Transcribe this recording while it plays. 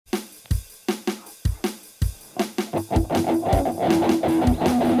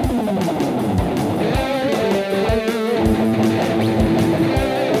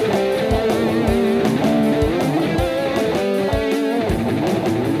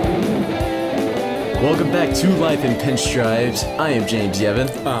Welcome back to Life in Pinstripes. I am James Yevon.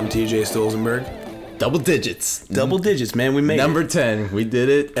 I'm TJ Stolzenberg. Double digits. Double digits, man. We made Number it. 10. We did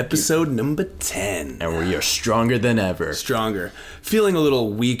it. Episode number 10. And we are stronger than ever. Stronger. Feeling a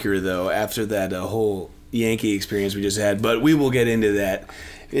little weaker, though, after that whole Yankee experience we just had. But we will get into that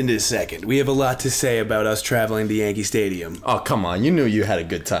in a second. We have a lot to say about us traveling to Yankee Stadium. Oh, come on. You knew you had a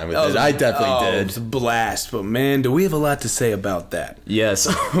good time with it. I definitely did. It was a blast. But, man, do we have a lot to say about that. Yes.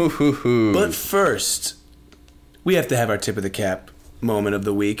 But first, we have to have our tip of the cap moment of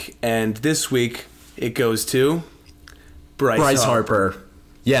the week. And this week, it goes to Bryce Harper.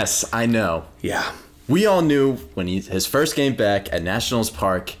 Yes, I know. Yeah. We all knew when his first game back at Nationals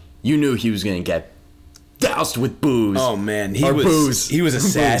Park, you knew he was going to get doused with booze. Oh, man. He was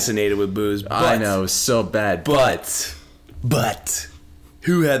assassinated with booze. But, I know, so bad. But,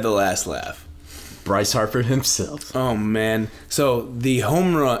 who had the last laugh? Bryce Harper himself. Oh, man. So, the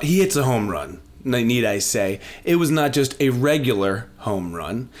home run, he hits a home run. Need I say. It was not just a regular home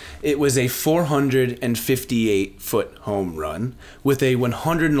run. It was a 458-foot home run with a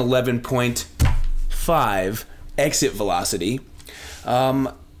 111.5 exit velocity.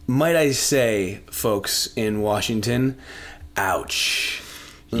 Might I say, folks in Washington, ouch.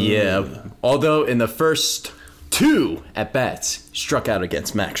 Yeah. Although in the first two at-bats, struck out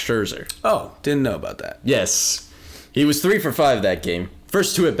against Max Scherzer. Oh, didn't know about that. Yes. He was 3 for 5 that game.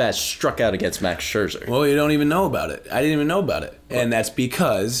 First two at-bats struck out against Max Scherzer. Well, you don't even know about it. I didn't even know about it. And that's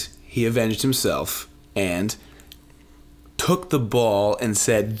because he avenged himself and took the ball and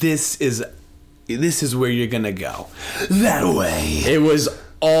said, this is where you're going to go. That way. It was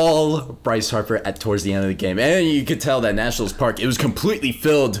all Bryce Harper towards the end of the game. And you could tell that Nationals Park, it was completely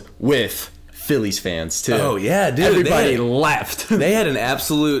filled with Phillies fans, too. Oh, yeah, dude. Everybody left. They had an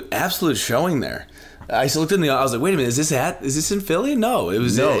absolute showing there. I looked I was like, wait a minute, is this in Philly? No, it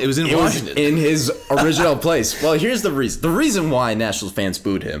was in Washington. Was in his original place. Well, here's the reason. The reason why Nationals fans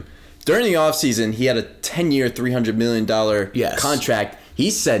booed him. During the offseason, he had a 10-year, $300 million contract. He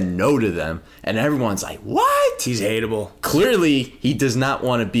said no to them, and everyone's like, what? He's hateable. Clearly, he does not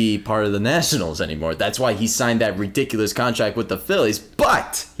want to be part of the Nationals anymore. That's why he signed that ridiculous contract with the Phillies.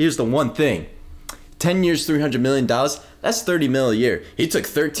 But here's the one thing. 10 years, $300 million, that's $30 million a year. He took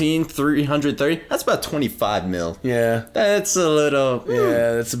 13, 330, that's about 25 mil. Yeah. That's a little...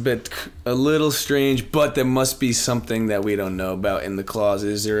 Yeah, that's a little strange, but there must be something that we don't know about in the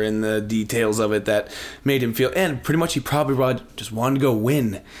clauses or in the details of it that made him feel... And pretty much he probably just wanted to go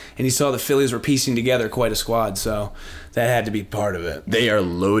win. And he saw the Phillies were piecing together quite a squad, so that had to be part of it. They are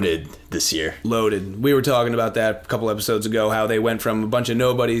loaded this year. Loaded. We were talking about that a couple episodes ago, how they went from a bunch of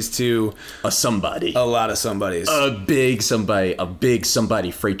nobodies to... a somebody. A lot of somebodies. A big somebody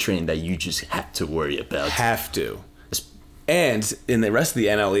freight train that you just have to worry about. Have to. And in the rest of the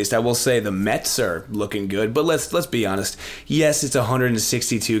NL East, I will say the Mets are looking good. But let's be honest. Yes, it's a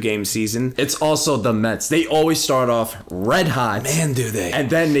 162-game season. It's also the Mets. They always start off red hot. Man, do they. And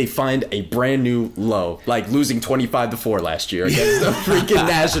then they find a brand new low, like losing 25-4 last year against the freaking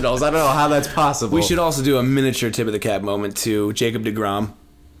Nationals. I don't know how that's possible. We should also do a miniature tip of the cap moment to Jacob deGrom.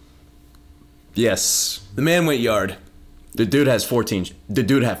 Yes. The man went yard. The dude had 14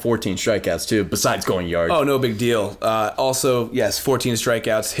 strikeouts too, besides going yard. Oh, no big deal. Also, yes, 14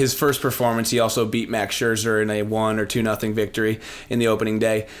 strikeouts. His first performance, he also beat Max Scherzer in a 1 or 2-0 victory in the opening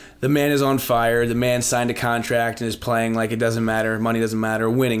day. The man is on fire. The man signed a contract and is playing like it doesn't matter. Money doesn't matter.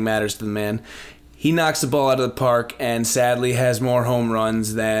 Winning matters to the man. He knocks the ball out of the park and sadly has more home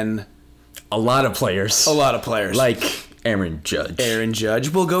runs than... A lot of players. Like Aaron Judge. Aaron Judge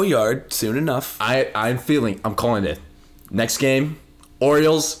will go yard soon enough. I'm calling it. Next game,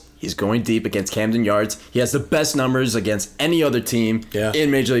 Orioles, he's going deep against Camden Yards. He has the best numbers against any other team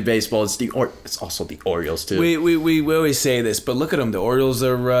in Major League Baseball. It's also the Orioles, too. We always say this, but look at them. The Orioles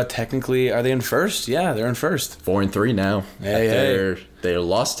are technically, are they in first? Yeah, they're in first. 4-3 now. They're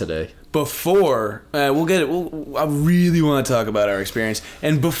lost today. Before, we'll get it. I really want to talk about our experience.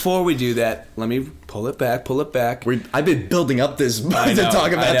 And before we do that, let me pull it back. I've been building up this to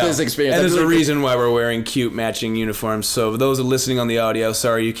talk about this experience. And there's a reason why we're wearing cute matching uniforms. So those who are listening on the audio,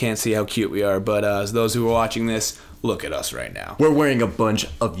 sorry you can't see how cute we are. But as those who are watching this, look at us right now. We're wearing a bunch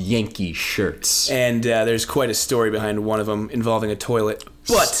of Yankee shirts. And there's quite a story behind one of them involving a toilet.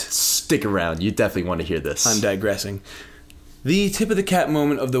 But stick around. You definitely want to hear this. I'm digressing. The tip of the cap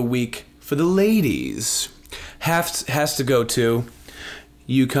moment of the week for the ladies has to go to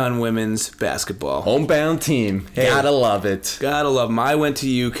UConn women's basketball. Homebound team. Hey, gotta love it. Gotta love them. I went to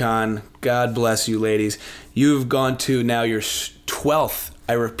UConn. God bless you, ladies. You've gone to now your 12th,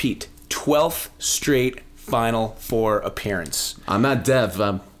 I repeat, 12th straight Final Four appearance. I'm not Dev.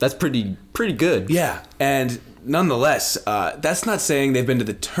 That's pretty good. Yeah, and nonetheless, that's not saying they've been to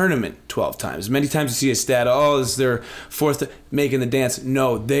the tournament 12 times. Many times you see a stat, this is their fourth making the dance.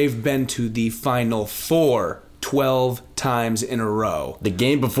 No, they've been to the Final Four 12 times in a row. The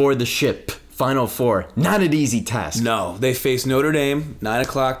game before the ship. Final Four. Not an easy task. No, they face Notre Dame, 9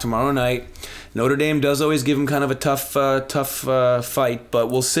 o'clock tomorrow night. Notre Dame does always give them kind of a tough fight,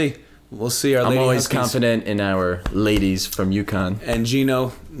 but we'll see. We'll see. I'm always confident in our ladies from UConn. And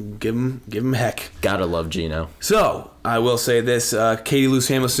Gino, give him heck. Gotta love Gino. So, I will say this. Katie Luce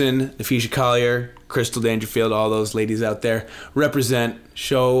Hamilton, Nafisha Collier, Crystal Dangerfield, all those ladies out there, represent.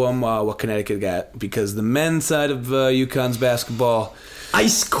 Show them what Connecticut got. Because the men's side of UConn's basketball...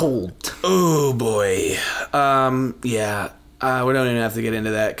 Ice cold. Oh, boy. Yeah. We don't even have to get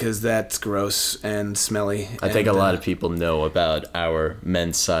into that because that's gross and smelly. I think a lot of people know about our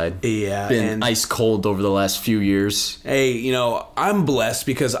men's side. Yeah. Been ice cold over the last few years. Hey, I'm blessed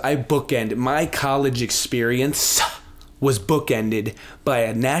because I bookended my college experience was bookended by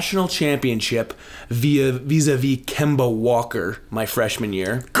a national championship vis-a-vis Kemba Walker my freshman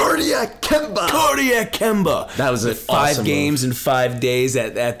year. Cardiac Kemba. That was 5 games in 5 days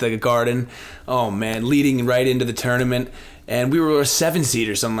at the Garden. Oh, man, leading right into the tournament. And we were a 7 seed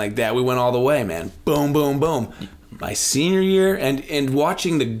or something like that. We went all the way, man. Boom, boom, boom. My senior year, and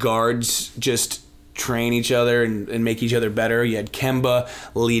watching the guards just train each other and make each other better. You had Kemba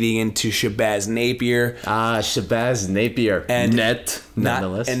leading into Shabazz Napier. Shabazz Napier. And net,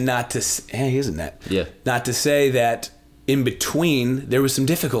 nonetheless. He is a net. Yeah. Not to say that in between there was some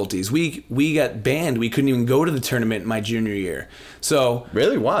difficulties. We got banned. We couldn't even go to the tournament my junior year. So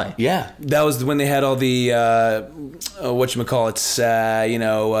really, why? Yeah, that was when they had all the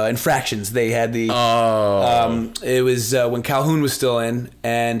infractions. They had the it was when Calhoun was still in,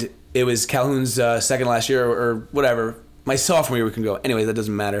 and it was Calhoun's second last year or whatever. My sophomore year we can go. Anyway, that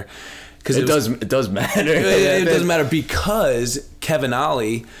doesn't matter. It does matter. It doesn't matter because Kevin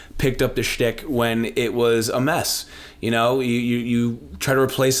Ollie picked up the shtick when it was a mess. You try to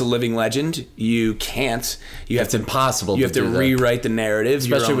replace a living legend. You can't. It's impossible. You have to rewrite the narrative,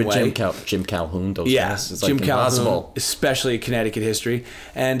 especially with Jim Calhoun. Those yeah, guys. It's Jim impossible. Calhoun, especially Connecticut history.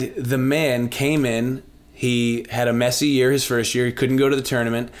 And the man came in. He had a messy year his first year. He couldn't go to the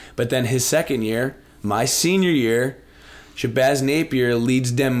tournament. But then his second year, my senior year, Shabazz Napier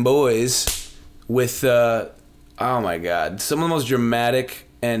leads them boys with, oh my God, some of the most dramatic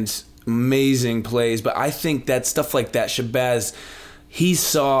and amazing plays. But I think that stuff like that, Shabazz, he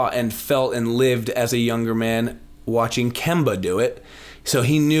saw and felt and lived as a younger man watching Kemba do it. So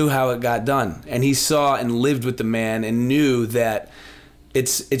he knew how it got done. And he saw and lived with the man and knew that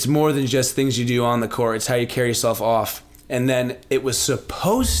it's more than just things you do on the court. It's how you carry yourself off. And then it was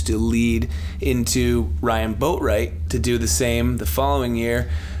supposed to lead into Ryan Boatwright to do the same the following year,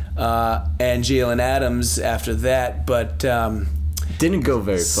 and Jalen Adams after that. But didn't go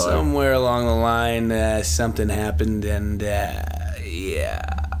very far. Somewhere along the line, something happened, and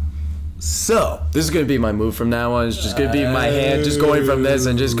yeah. So this is going to be my move from now on. It's just going to be my hand just going from this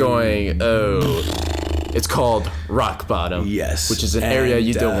and just going, oh. It's called rock bottom. Yes. Which is an area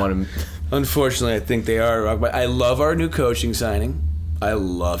you don't want to... Unfortunately, I think they are rock bottom. I love our new coaching signing. I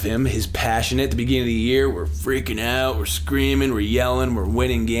love him. His passion at the beginning of the year. We're freaking out. We're screaming. We're yelling. We're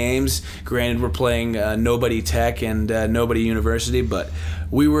winning games. Granted, we're playing Nobody Tech and Nobody University, but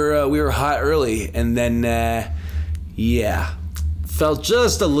we were hot early, and then, yeah. Fell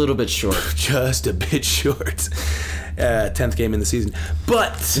just a little bit short. Just a bit short. 10th game in the season.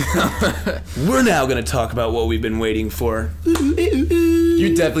 But we're now going to talk about what we've been waiting for.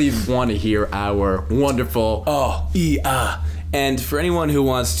 You definitely want to hear our wonderful... And for anyone who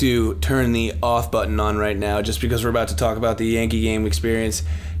wants to turn the off button on right now, just because we're about to talk about the Yankee game experience,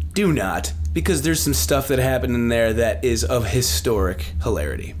 do not. Because there's some stuff that happened in there that is of historic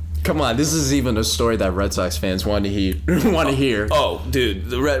hilarity. Come on, this is even a story that Red Sox fans want to hear. Oh, dude,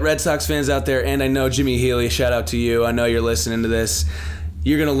 the Red Sox fans out there, and I know Jimmy Healy, shout out to you. I know you're listening to this.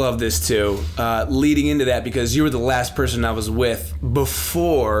 You're going to love this too. Leading into that, because you were the last person I was with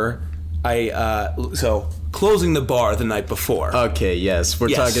before closing the bar the night before. Okay, yes. We're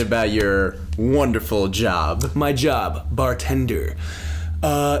talking about your wonderful job. My job, bartender.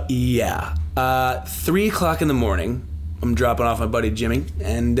 3 o'clock in the morning, I'm dropping off my buddy Jimmy,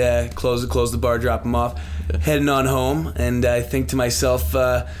 and close the bar, drop him off, heading on home, and I think to myself,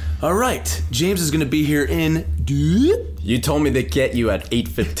 all right, James is going to be here in... You told me to get you at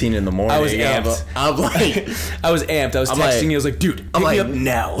 8:15 in the morning. I was amped. I'm like... I was amped. I was texting you. I was like, dude, pick me up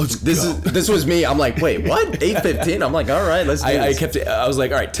now. This was me. I'm like, wait, what? 8:15? I'm like, all right, let's do this. I was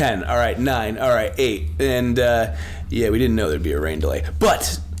like, all right, 10, all right, 9, all right, 8. And, we didn't know there'd be a rain delay.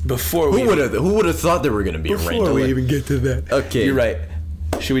 But... Who would have thought there were going to be a rain delay? Before we even get to that. Okay. You're right.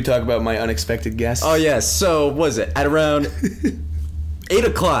 Should we talk about my unexpected guest? Oh, yeah. So, what was it? At around 8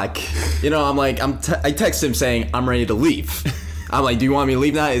 o'clock, I'm like, I text him saying, I'm ready to leave. I'm like, do you want me to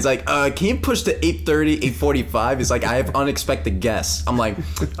leave now? He's like, can you push to 8:30, 8:45? He's like, I have unexpected guests. I'm like,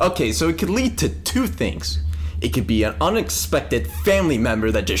 okay, so it could lead to two things. It could be an unexpected family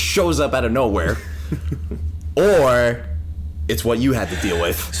member that just shows up out of nowhere, or... it's what you had to deal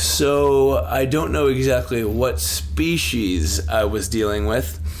with. So, I don't know exactly what species I was dealing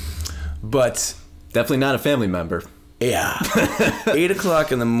with, but... definitely not a family member. Yeah. 8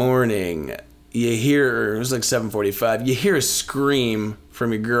 o'clock in the morning, you hear... it was like 7:45. You hear a scream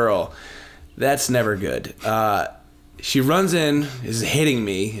from your girl. That's never good. She runs in, is hitting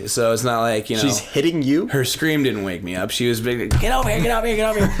me, so it's not like, She's hitting you? Her scream didn't wake me up. She was big, get over here, get over here,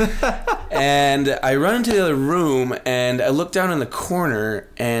 get over here. And I run into the other room, and I look down in the corner,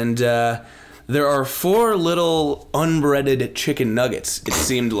 and there are 4 little unbreaded chicken nuggets, it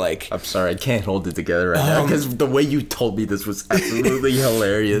seemed like. I'm sorry, I can't hold it together right now, because the way you told me this was absolutely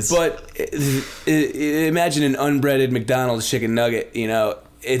hilarious. But imagine an unbreaded McDonald's chicken nugget,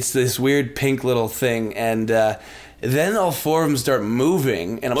 It's this weird pink little thing, and... then all 4 of them start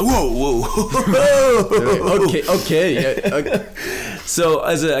moving, and I'm like, whoa. Okay. So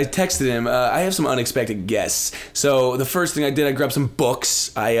as I texted him, I have some unexpected guests. So the first thing I did, I grabbed some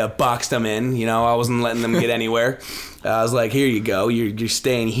books. I boxed them in. I wasn't letting them get anywhere. I was like, here you go. You're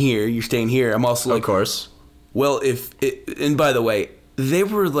staying here. You're staying here. I'm also like, of course. Well, and by the way, they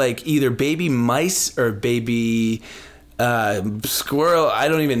were like either baby mice or baby... squirrel, I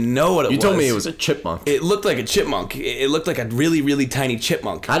don't even know what it was. You told me it was a chipmunk. It looked like a chipmunk. It looked like a really, really tiny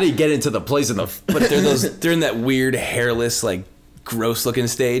chipmunk. How did he get into the place of the... But they're in that weird, hairless, like, gross-looking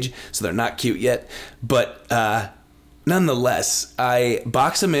stage, so they're not cute yet. But nonetheless, I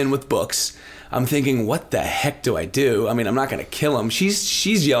box them in with books. I'm thinking, what the heck do I do? I mean, I'm not going to kill them.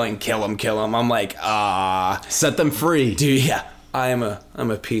 She's yelling, kill him, kill him. I'm like, set them free. Dude, yeah. I'm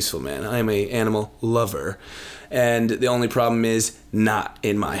a peaceful man. I am a animal lover. And the only problem is not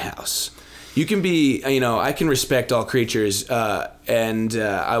in my house. You can be, I can respect all creatures, and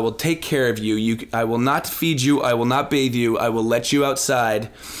I will take care of you. I will not feed you. I will not bathe you. I will let you outside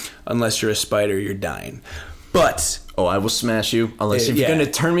unless you're a spider, you're dying. But... oh, I will smash you. Unless if you're going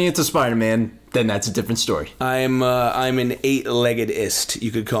to turn me into Spider-Man, then that's a different story. I'm an 8-legged-ist,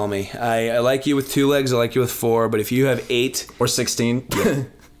 you could call me. I like you with 2 legs. I like you with 4. But if you have 8... or 16.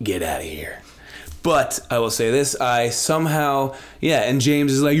 Get out of here. But I will say this, I somehow, and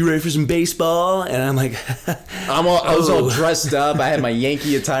James is like, you ready for some baseball? And I'm like, I was all dressed up. I had my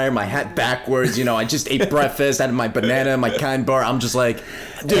Yankee attire, my hat backwards. I just ate breakfast, I had my banana, my kind bar. I'm just like,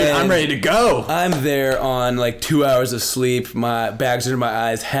 dude, I'm ready to go. I'm there on like 2 hours of sleep, my bags under my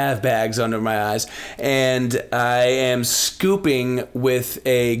eyes, have bags under my eyes, and I am scooping with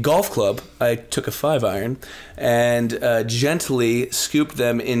a golf club. I took a 5-iron and gently scooped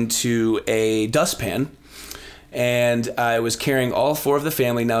them into a dustpan, and I was carrying all 4 of the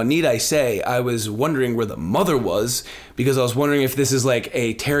family. Now, need I say, I was wondering where the mother was, because I was wondering if this is like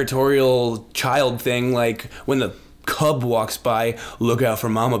a territorial child thing, like when the cub walks by, look out for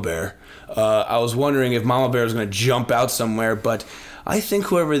Mama Bear. I was wondering if Mama Bear was going to jump out somewhere, but I think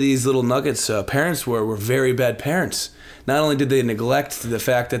whoever these little nuggets' parents were very bad parents. Not only did they neglect the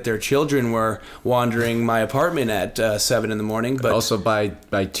fact that their children were wandering my apartment at 7 in the morning, but also by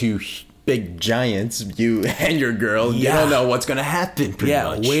 2 big giants, you and your girl. You don't know what's going to happen, pretty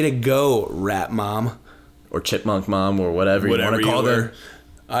much. Way to go, rat mom. Or chipmunk mom, or whatever you want to call her.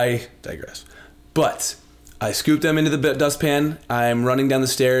 I digress. But I scooped them into the dustpan. I'm running down the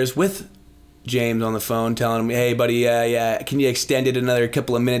stairs with James on the phone telling him, hey, buddy, can you extend it another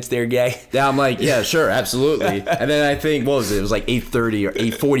couple of minutes there, guy? Yeah, I'm like, yeah, sure, absolutely. And then I think, what was it? It was like 8:30 or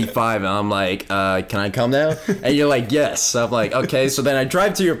 8:45, and I'm like, can I come now? And you're like, yes. I'm like, okay. So then I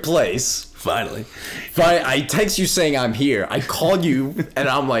drive to your place. Finally. I text you saying I'm here. I call you, and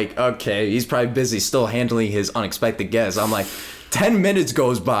I'm like, okay, he's probably busy still handling his unexpected guests. I'm like, 10 minutes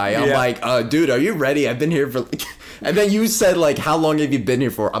goes by. I'm like, dude, are you ready? I've been here for... And then you said, like, how long have you been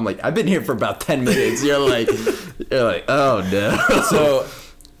here for? I'm like, I've been here for about 10 minutes. You're like, oh, no. So,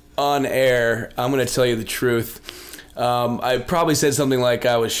 on air, I'm going to tell you the truth. I probably said something like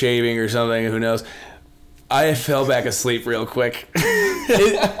I was shaving or something. Who knows? I fell back asleep real quick.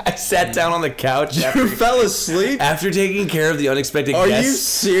 I sat down on the couch. You fell asleep? After taking care of the unexpected Are guest. you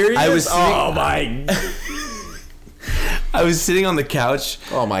serious? I was oh my... I was sitting on the couch.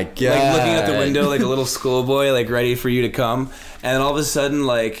 Oh my God. Like looking out the window like a little schoolboy, like ready for you to come. And then all of a sudden,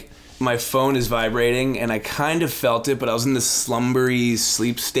 like, my phone is vibrating, and I kind of felt it, but I was in this slumbery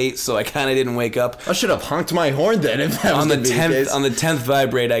sleep state, so I kind of didn't wake up. I should have honked my horn then if that was On the the case. 10th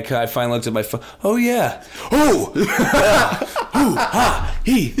vibrate, I finally looked at my phone. Oh yeah. Oh. Ooh, ha,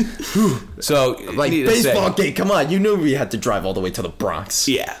 he. Ooh. So Like, baseball game, come on. You knew we had to drive all the way to the Bronx.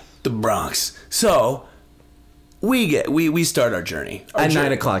 Yeah, the Bronx. So we start our journey. At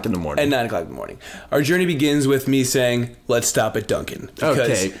 9 o'clock in the morning. At 9 o'clock in the morning. Our journey begins with me saying, let's stop at Dunkin'.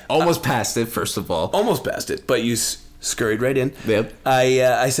 Okay, almost past it, first of all. Almost past it, but you scurried right in. Yep.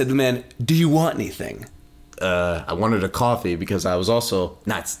 I said to the man, do you want anything? I wanted a coffee because I was also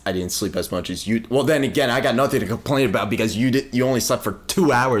I didn't sleep as much as you. Well, then again, I got nothing to complain about because you only slept for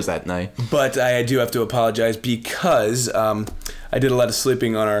 2 hours that night. But I do have to apologize because I did a lot of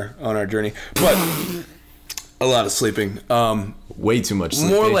sleeping on our journey. But a lot of sleeping. Way too much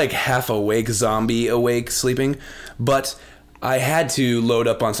sleeping. More like half awake, zombie awake sleeping. But I had to load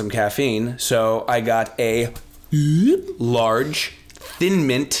up on some caffeine, so I got a large thin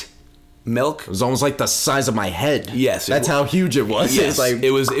mint milk. It was almost like the size of my head. Yes. That's how huge it was. Yes, It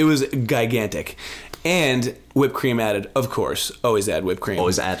it was gigantic. And whipped cream added, of course. Always add whipped cream.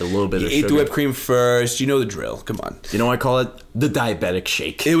 always add a little bit of Ate sugar. the whipped cream first. You know the drill. Come on. You know what I call it? The diabetic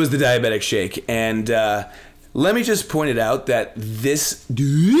shake. It was the diabetic shake. And let me just point it out that this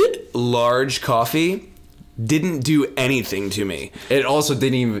large coffee didn't do anything to me. It also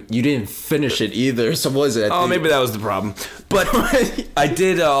you didn't finish it either. So what was it? Maybe that was the problem. But I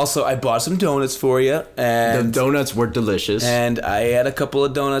did I bought some donuts for you. And the donuts were delicious. And I had a couple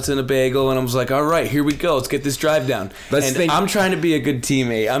of donuts and a bagel, and I was like, all right, here we go. Let's get this drive down. I'm trying to be a good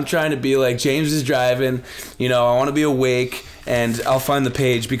teammate. I'm trying to be like, James is driving. You know, I want to be awake. And I'll find the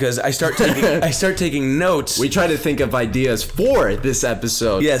page because I start taking notes. We try to think of ideas for this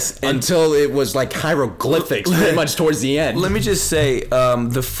episode. Yes. Until it was like hieroglyphics pretty much towards the end. Let me just say,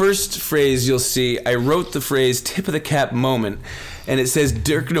 the first phrase you'll see, I wrote the phrase tip of the cap moment. And it says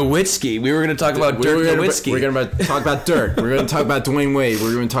Dirk Nowitzki. We were going to talk about Dirk Nowitzki. We're going to talk about Dirk. We're going to talk about Dwayne Wade.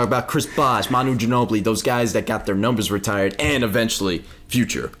 We're going to talk about Chris Bosh, Manu Ginobili, those guys that got their numbers retired, and eventually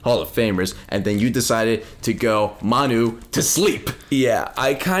future Hall of Famers. And then you decided to go Manu to sleep. Yeah,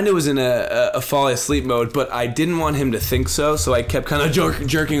 I kind of was in a fall asleep mode, but I didn't want him to think so I kept kind of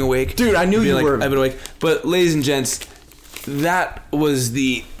jerking awake. Dude, I knew you were. I've been awake. But ladies and gents, that was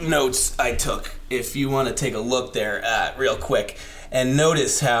the notes I took. If you want to take a look there real quick and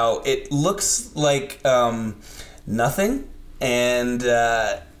notice how it looks like nothing, and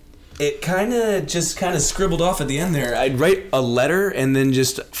it kind of scribbled off at the end there. I'd write a letter and then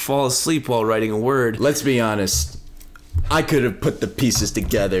just fall asleep while writing a word. Let's be honest. I could have put the pieces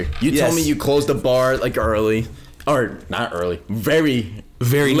together. You told me you closed the bar like early. Or not early. Very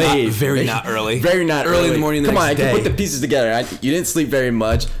late. Very not early. Very not early. Early in the morning the Come on, next I day. can put the pieces together. You didn't sleep very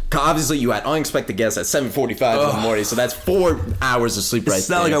much. Obviously, you had unexpected guests at 7:45 in the morning, so that's 4 hours of sleep right there. It's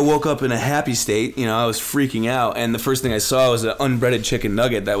not like I woke up in a happy state. You know, I was freaking out, and the first thing I saw was an unbreaded chicken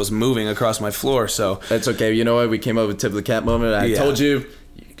nugget that was moving across my floor, so... That's okay. You know what? We came up with tip of the cap moment. I told you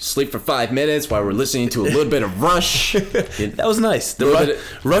sleep for 5 minutes while we're listening to a little bit of Rush. That was nice.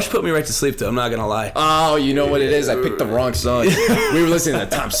 Rush put me right to sleep, though. I'm not going to lie. Oh, you know what it is? I picked the wrong song. We were listening to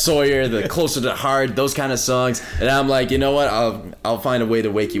Tom Sawyer, the Closer to Heart, those kind of songs. And I'm like, you know what? I'll find a way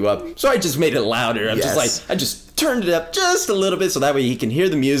to wake you up. So I just made it louder. I just turned it up just a little bit so that way he can hear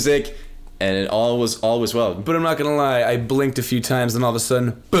the music. And all was well. But I'm not going to lie. I blinked a few times, and all of a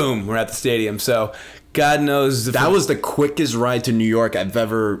sudden, boom, we're at the stadium. So... God knows that was the quickest ride to New York I've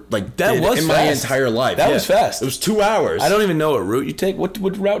ever in my entire life. That was fast. It was 2 hours. I don't even know what route you take. What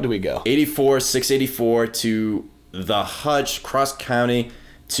route do we go? 684 to the Hutch, cross county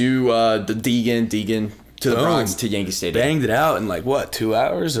to the Deegan to the Bronx to Yankee Stadium. Banged it out in 2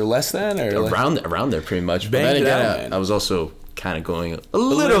 hours or less than, or around there pretty much. Banged it out, man. I was also kind of going a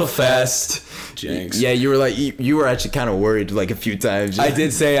little fast. Jinx. Yeah, you were you were actually kind of worried a few times. I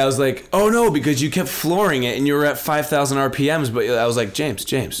did say, I was like, oh no, because you kept flooring it and you were at 5,000 RPMs, but I was like,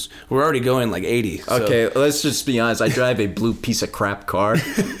 James, we're already going 80. So. Okay, let's just be honest. I drive a blue piece of crap car.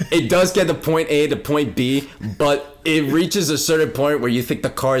 It does get to point A to point B, but it reaches a certain point where you think the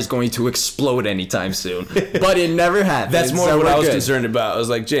car is going to explode anytime soon. But it never happens. That's more what I was concerned about. I was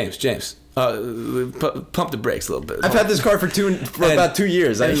like, James, Pump the brakes a little bit. I've had this car for about 2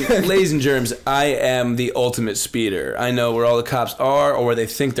 years. Ladies and germs, I am the ultimate speeder. I know where all the cops are or where they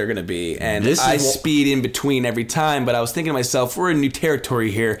think they're going to be. And I speed in between every time. But I was thinking to myself, we're in new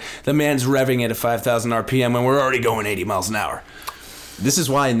territory here. The man's revving at a 5,000 RPM and we're already going 80 miles an hour. This is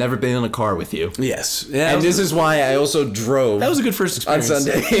why I've never been in a car with you. Yes. Yeah, and this is why I also drove. That was a good first experience. On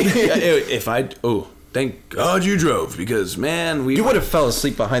Sunday. Thank God you drove, because man, you would have fell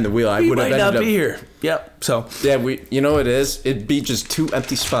asleep behind the wheel. I would have might not be here. Yep. So yeah, you know what it is? It'd be just 2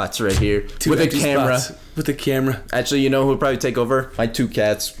 empty spots right here with a camera. With a camera. Actually, you know who would probably take over? My 2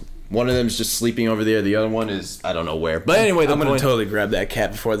 cats. One of them is just sleeping over there. The other one is I don't know where. But anyway, I'm gonna totally grab that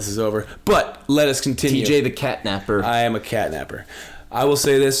cat before this is over. But let us continue. TJ the catnapper. I am a catnapper. I will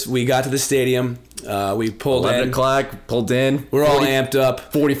say this: we got to the stadium. We pulled 11 in. o'clock, pulled in. We're all amped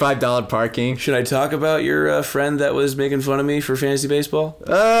up. $45 parking. Should I talk about your friend that was making fun of me for fantasy baseball?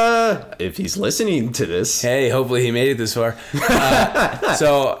 If he's listening to this. Hey, hopefully he made it this far.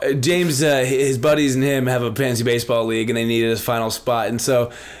 So James, his buddies and him have a fantasy baseball league, and they needed a final spot. And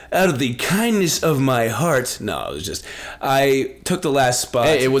so, out of the kindness of my heart, I took the last spot.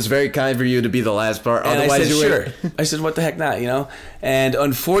 Hey, it was very kind for you to be the last part. And I said, sure. I said, what the heck not, And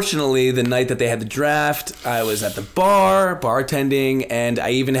unfortunately, the night that they had the draft, I was at the bar, bartending, and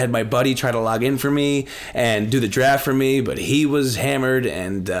I even had my buddy try to log in for me and do the draft for me, but he was hammered,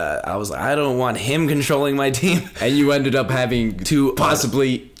 and I was like, I don't want him controlling my team. And you ended up having to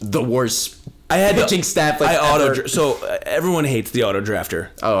possibly the worst pitching staff ever. So everyone hates the auto drafter.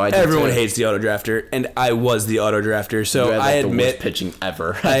 Oh, I do Everyone too. hates the auto drafter, and I was the auto drafter. So you had, I admit, the worst pitching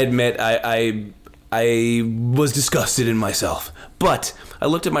ever. I admit, I was disgusted in myself. But I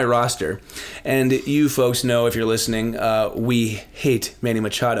looked at my roster, and you folks know, if you're listening, we hate Manny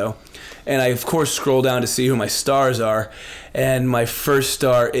Machado. And I, of course, scroll down to see who my stars are, and my first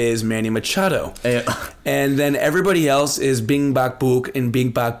star is Manny Machado. And then everybody else is Bing Bak Book and Bing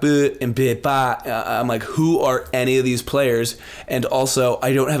Bak Bu and Bit Ba. I'm like, who are any of these players? And also,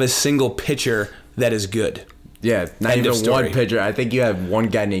 I don't have a single pitcher that is good. Yeah, not End even one pitcher. I think you have one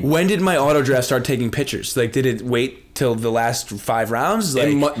guy named... When did my auto draft start taking pitchers? Like, did it wait till the last 5 rounds?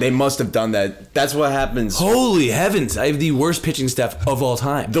 Like, they must have done that. That's what happens. Holy heavens. I have the worst pitching staff of all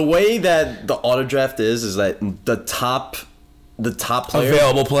time. The way that the auto draft is that the top player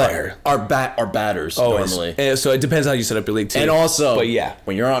available player are batters normally. So it depends how you set up your league too. And also, but yeah,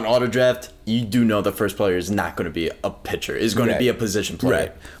 when you're on auto draft, you do know the first player is not going to be a pitcher. Is going to be a position player.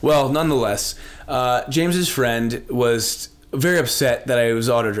 Right. Well, nonetheless, James's friend was very upset that I was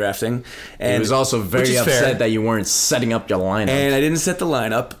auto drafting, and he was also very upset that you weren't setting up your lineup. And I didn't set the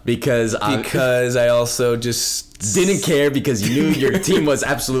lineup because I also just didn't care because you knew your team was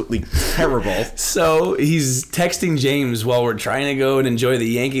absolutely terrible. So he's texting James while we're trying to go and enjoy the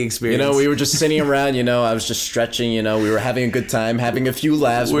Yankee experience. We were just sitting around, I was just stretching, we were having a good time, having a few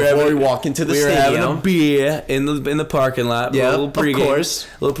laughs before we walk into the stadium. We were having a beer in the parking lot. Yeah, a little pregame, of course.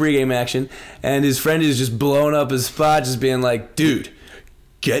 A little pregame action. And his friend is just blowing up his spot, just being like, dude,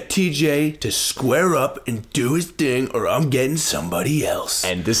 get TJ to square up and do his thing, or I'm getting somebody else.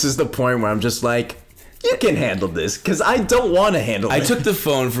 And this is the point where I'm just like, you can handle this, because I don't want to handle it. I took the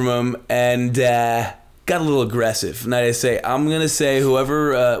phone from him and got a little aggressive. And I say, I'm going to say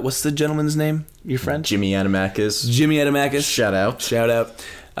whoever, what's the gentleman's name? Your friend? Jimmy Adamakis. Shout out.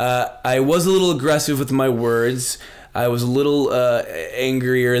 I was a little aggressive with my words. I was a little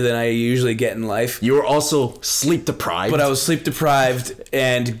angrier than I usually get in life. You were also sleep deprived. But I was sleep deprived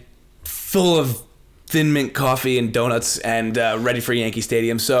and full of Thin Mint coffee and donuts and ready for Yankee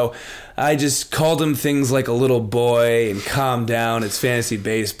Stadium. So I just called him things like a little boy and calm down. It's fantasy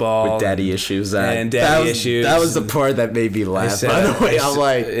baseball. With daddy issues. Issues. That was the part that made me laugh. By the way, I'm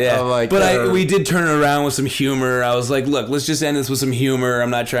like... But we did turn it around with some humor. I was like, look, let's just end this with some humor. I'm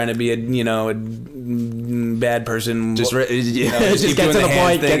not trying to be a bad person. Just get to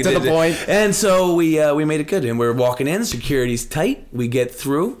the point. And so we made it good. And we're walking in. Security's tight. We get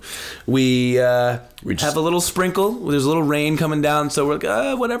through. We have a little sprinkle. There's a little rain coming down. So we're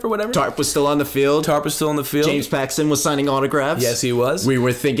like, whatever. Tarp was still on the field. James Paxton was signing autographs. Yes, he was. We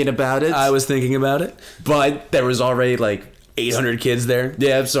were thinking about it. I was thinking about it. But there was already 800 kids there.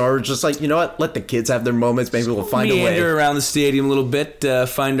 Yeah, so we're just like, you know what? Let the kids have their moments. Maybe we'll find a way. Meander around the stadium a little bit,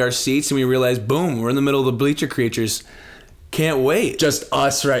 find our seats, and we realize, boom, we're in the middle of the bleacher creatures. Can't wait. Just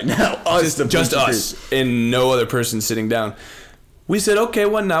us right now. Just us, and no other person sitting down. we said, okay,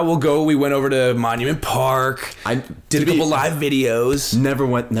 well, now we'll go. We went over to Monument Park. I did a couple live videos. Never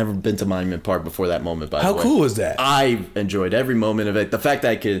been to Monument Park before that moment, by the way. How cool was that? I enjoyed every moment of it. The fact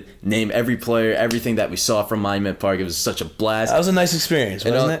that I could name every player, everything that we saw from Monument Park, it was such a blast. That was a nice experience,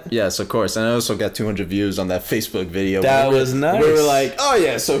 wasn't it? Yes, of course. And I also got 200 views on that Facebook video. That was nice. We were like, oh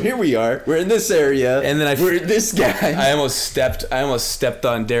yeah, so here we are. We're in this area. And then we're this guy. I almost stepped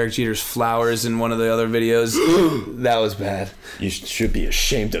on Derek Jeter's flowers in one of the other videos. That was bad. You should be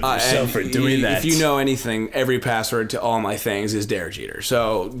ashamed of yourself for doing that. If you know anything, every password to all my things is Derek Jeter.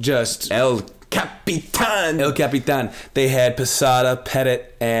 So just El Capitan. They had Posada,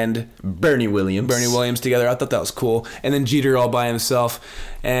 Pettit, and Bernie Williams together. I thought that was cool. And then Jeter all by himself.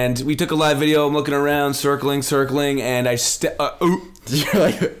 And we took a live video. I'm looking around, circling, and I You're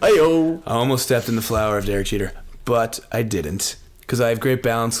like, ayo. I almost stepped in the flower of Derek Jeter, but I didn't. Because I have great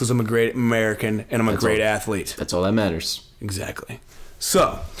balance, because I'm a great American, and I'm a great athlete. That's all that matters. Exactly.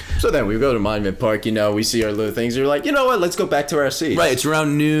 So then we go to Monument Park, we see our little things. You're like, you know what? Let's go back to our seats. Right, it's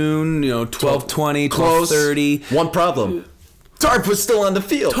around noon, 12:20, 12:30. One problem. Tarp was still on the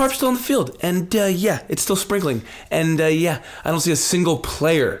field. And it's still sprinkling. And I don't see a single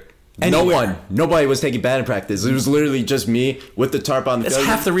player anywhere. Nobody was taking batting practice. It was literally just me with the tarp on the field. That's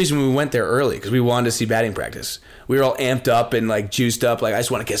half the reason we went there early, because we wanted to see batting practice. We were all amped up and juiced up. I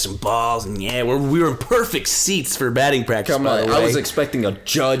just want to get some balls. And we were in perfect seats for batting practice. Come on, I was expecting a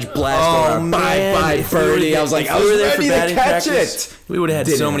Judge blast or a bye birdie. I was like, I was ready to catch it. We would have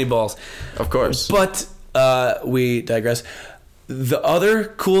had so many balls. Of course. But we digress. The other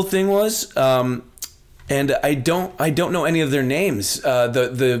cool thing was, and I don't know any of their names.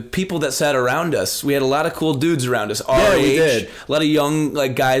 The people that sat around us, we had a lot of cool dudes around us. Our age, we did. A lot of young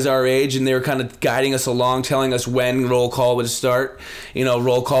guys our age, and they were kind of guiding us along, telling us when roll call would start.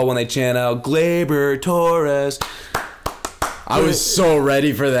 Roll call when they chant out Gleyber Torres. I was so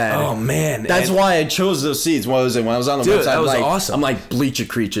ready for that. Oh man, that's why I chose those seats. What was it? When I was on the website, that was awesome. I'm like, bleacher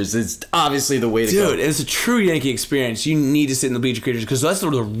creatures. It's obviously the way to go. Dude, it's a true Yankee experience. You need to sit in the bleacher creatures, because that's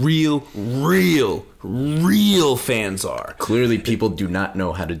where the real fans are. Clearly, people do not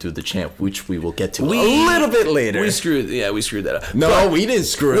know how to do the chant, which we will get to a little bit later. We screwed that up. No, we didn't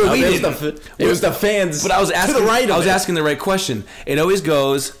screw it up. It was the fans. But I was asking to the right. I was asking the right question. It always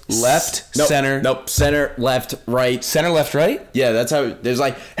goes left, center. Nope, center, left, right. Center, left, right. Yeah, that's how. There's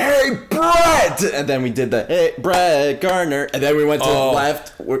hey Brett, and then we did the hey Brett Gardner, and then we went to the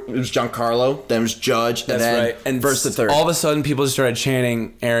left. It was Giancarlo. Then it was Judge. That's and then right. And first to third. All of a sudden, people just started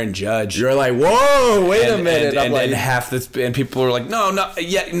chanting Aaron Judge. You're like, whoa, wait a minute. And people were like, no,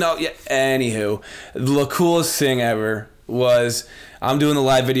 yeah. Anywho, the coolest thing ever was I'm doing the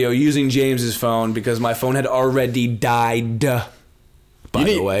live video using James's phone, because my phone had already died. By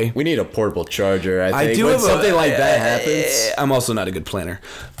the way, we need a portable charger. I think do when have something like that happens. I'm also not a good planner,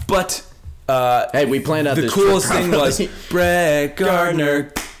 but hey, we planned out the this coolest thing was Brett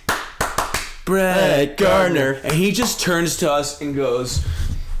Gardner, and he just turns to us and goes,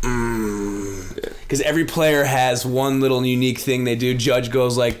 because every player has one little unique thing they do. Judge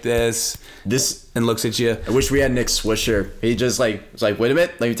goes like this and looks at you. I wish we had Nick Swisher. He just was like, wait a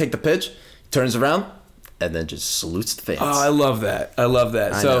minute, let me take the pitch. Turns around and then just salutes the fans. Oh, I love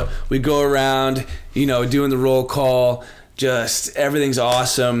that. So we go around, doing the roll call. Just everything's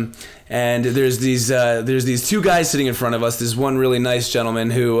awesome. And there's these two guys sitting in front of us. There's one really nice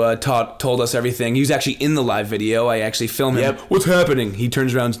gentleman who told us everything. He was actually in the live video. I actually filmed him. Yep. What's happening? He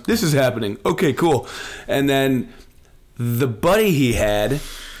turns around. This is happening. Okay, cool. And then the buddy he had.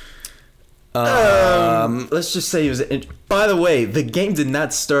 Let's just say he was. By the way, the game did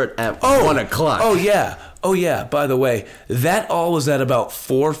not start at 1 o'clock. Oh yeah. By the way, that all was at about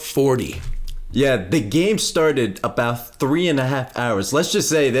 4:40. Yeah, the game started about 3.5 hours. Let's just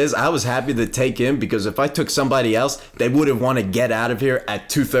say this. I was happy to take him, because if I took somebody else, they would have wanted to get out of here at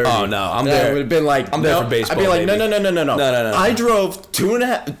 2:30. Oh, no. I'm there. It would have been like, I'm there for baseball. I'd be like, baby. No. I drove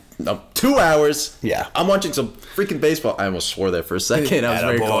 2 hours. Yeah. I'm watching some freaking baseball. I almost swore there for a second. I was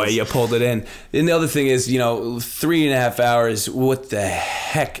very close. You pulled it in. And the other thing is, 3.5 hours, what the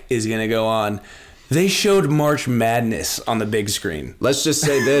heck is going to go on? They showed March Madness on the big screen. Let's just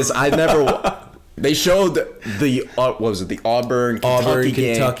say this. They showed the Auburn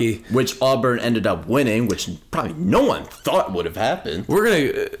Kentucky, which Auburn ended up winning, which probably no one thought would have happened. We're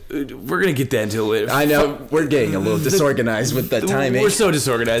gonna get that into later. I know we're getting a little disorganized with the timing. We're so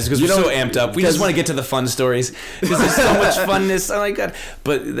disorganized because we're so amped up. We just want to get to the fun stories because there's so much funness. Oh my god!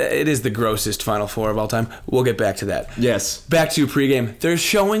 But it is the grossest Final Four of all time. We'll get back to that. Yes. Back to pregame. They're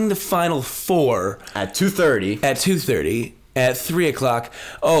showing the Final Four at 2:30. At 2:30. at 3 o'clock.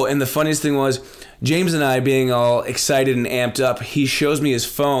 Oh, and the funniest thing was, James and I being all excited and amped up, he shows me his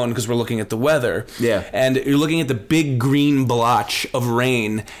phone because we're looking at the weather. Yeah. And you're looking at the big green blotch of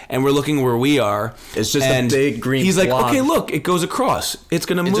rain, and we're looking where we are. It's just a big green He's like, blob. okay, look, it goes across. It's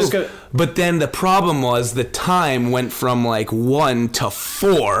going to move. But then the problem was the time went from like 1 to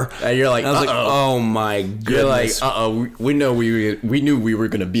 4. And you're like, and I was like, oh my goodness. You're like, we knew we were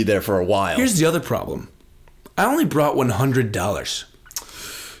going to be there for a while. Here's the other problem. I only brought $100.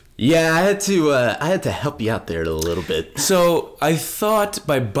 Yeah, I had to help you out there a little bit. So I thought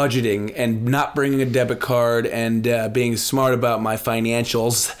by budgeting and not bringing a debit card and being smart about my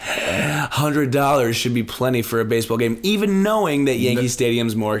financials, $100 should be plenty for a baseball game, even knowing that Yankee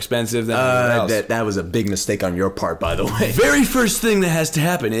Stadium's more expensive than anything else. That was a big mistake on your part, by the way. Very first thing that has to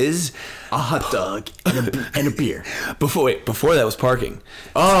happen is a hot dog and a beer. Before that was parking.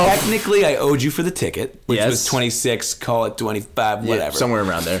 Oh, technically I owed you for the ticket, which was $26, call it $25, whatever. Yeah, somewhere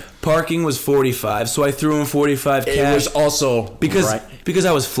around there. Parking was $45, so I threw in $45 cash. It was also because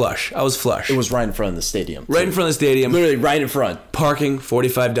I was flush. It was right in front of the stadium. Right in front of the stadium. Literally right in front. Parking,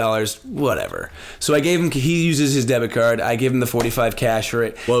 $45, whatever. So I gave him. He uses his debit card. I gave him the $45 cash for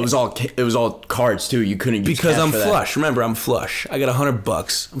it. Well, it was all cards too. You couldn't use because cash I'm for flush. That. Remember, I'm flush. I got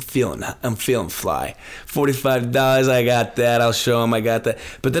 $100. I'm feeling fly. $45. I got that. I'll show him. I got that.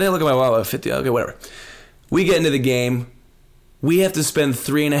 But then I look at my wallet. 50. Okay, whatever. We get into the game. We have to spend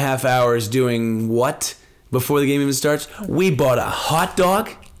 3.5 hours doing what before the game even starts? We bought a hot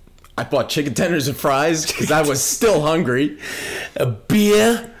dog. I bought chicken tenders and fries because I was still hungry. A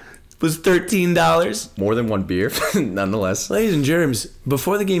beer was $13. More than one beer, nonetheless. Ladies and germs,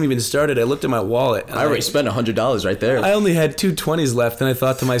 before the game even started, I looked at my wallet. I already spent $100 right there. I only had 2 20s left, and I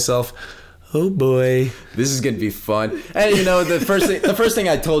thought to myself, oh boy, this is gonna be fun. And the first thing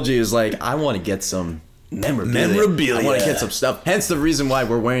I told you is like, I want to get some memorabilia. I want to get some stuff. Hence the reason why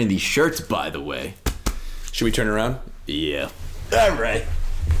we're wearing these shirts, by the way. Should we turn around? Yeah. All right.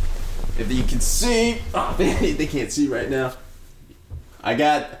 If you can see, they can't see right now. I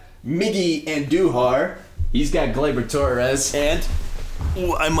got Miggy Andujar. He's got Gleyber Torres, and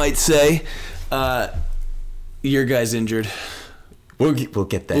I might say, your guy's injured. We'll get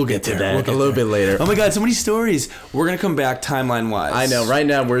that. We'll get to that a little bit later. Oh my God, so many stories. We're going to come back timeline-wise. I know. Right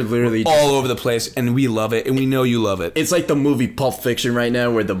now, we're literally all over the place, and we love it, and we know you love it. It's like the movie Pulp Fiction right now,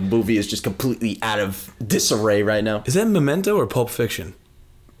 where the movie is just completely out of disarray right now. Is that Memento or Pulp Fiction?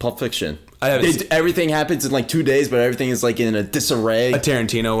 Pulp Fiction. Everything happens in like 2 days, but everything is like in a disarray. A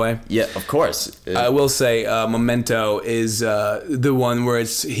Tarantino way. Yeah, of course. I will say Memento is the one where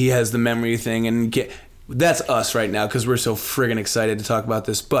he has the memory thing, and that's us right now because we're so friggin' excited to talk about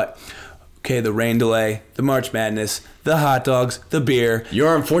this. But, okay, the rain delay, the March Madness, the hot dogs, the beer.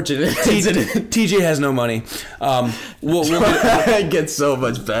 You're unfortunate. TJ has no money. It gets so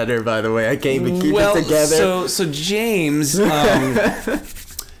much better, by the way. I can't even keep it together. So James...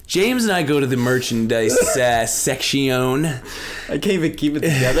 James and I go to the merchandise section. I can't even keep it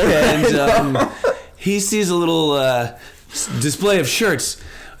together. And he sees a little display of shirts,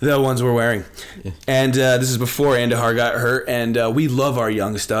 the ones we're wearing. Yeah. And this is before Andujar got hurt. And we love our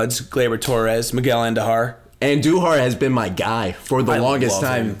young studs, Gleyber Torres, Miguel Andujar. Andujar has been my guy for the longest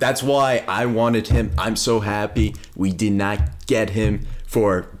time. Him. That's why I wanted him. I'm so happy we did not get him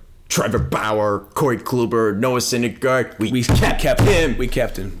for Trevor Bauer, Corey Kluber, Noah Syndergaard. We kept him. We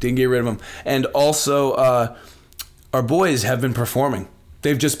kept him. Didn't get rid of him. And also, our boys have been performing.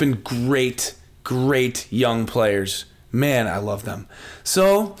 They've just been great young players. Man, I love them.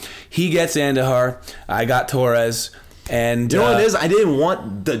 So, he gets Andujar. I got Torres. And you know what it is? I didn't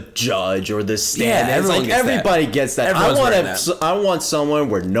want the judge or the stand. Yeah, everybody gets that. I want someone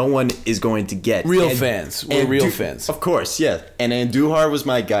where no one is going to get. Fans. We're real fans. Of course, yeah. And Andujar was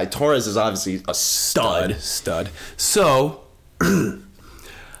my guy. Torres is obviously a stud. So,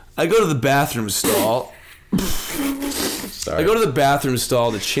 I go to the bathroom stall. Sorry. I go to the bathroom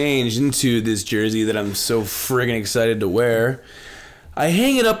stall to change into this jersey that I'm so friggin' excited to wear. I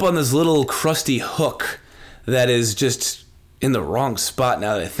hang it up on this little crusty hook that is just in the wrong spot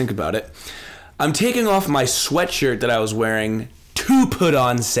now that I think about it. I'm taking off my sweatshirt that I was wearing to put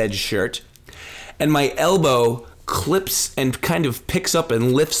on said shirt, and my elbow clips and kind of picks up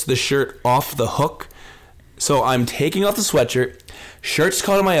and lifts the shirt off the hook. So I'm taking off the sweatshirt, shirt's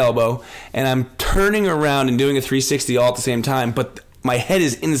caught on my elbow, and I'm turning around and doing a 360 all at the same time, but my head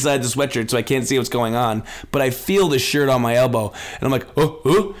is inside the sweatshirt, so I can't see what's going on, but I feel the shirt on my elbow, and I'm like,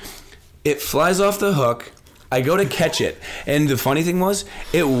 oh. It flies off the hook. I go to catch it, and the funny thing was,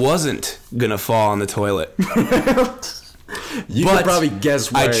 it wasn't gonna fall on the toilet. You could probably guess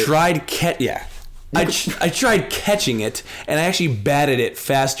where. I tried I tried catching it, and I actually batted it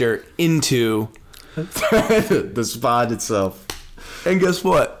faster into the spot itself. And guess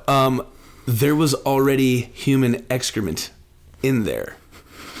what? There was already human excrement in there.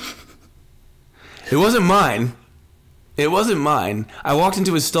 It wasn't mine. I walked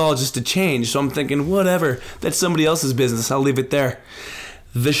into his stall just to change, so I'm thinking, whatever, that's somebody else's business. I'll leave it there.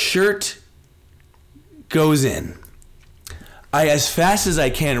 The shirt goes in. I, as fast as I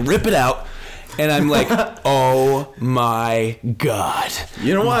can, rip it out, and I'm like, oh my God.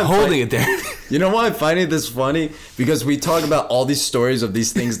 You know why I'm holding it there. You know why I'm finding this funny? Because we talk about all these stories of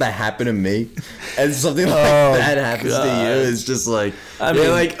these things that happen to me, and something like that happens to you. It's just like,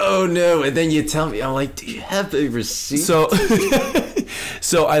 you're like, oh no, and then you tell me, I'm like, do you have the receipt? So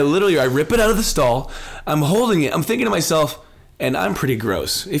I rip it out of the stall. I'm holding it. I'm thinking to myself, and I'm pretty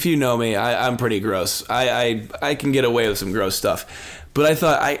gross. If you know me, I'm pretty gross. I can get away with some gross stuff. But I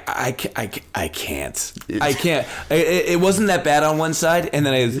thought, I can't. It wasn't that bad on one side, and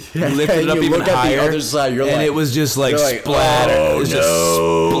then I lifted it up even higher. The other side, and it was just like splatter. Oh, it was just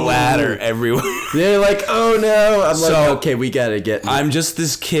splatter everywhere. You're like, oh no. I'm like, okay, we gotta get. I'm just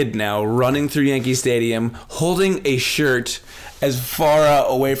this kid now running through Yankee Stadium, holding a shirt as far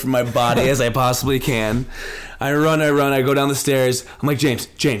away from my body as I possibly can. I run, I go down the stairs. I'm like, James,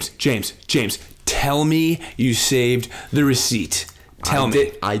 tell me you saved the receipt. Tell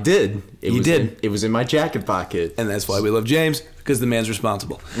me. I did. You did. It was in my jacket pocket. And that's why we love James, because the man's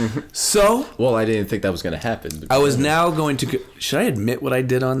responsible. Mm-hmm. So. Well, I didn't think that was going to happen. I was now going to. Should I admit what I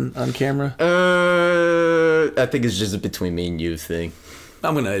did on camera? I think it's just a between me and you thing.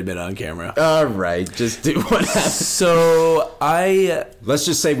 I'm going to admit it on camera. All right. Just do what happens. So let's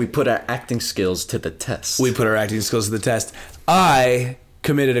just say we put our acting skills to the test. I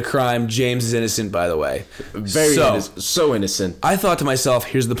committed a crime. James is innocent, by the way. So innocent. I thought to myself,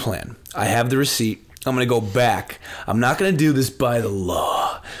 here's the plan. I have the receipt. I'm going to go back. I'm not going to do this by the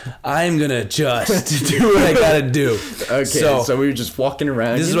law. I'm going to just do what I got to do. Okay, so we were just walking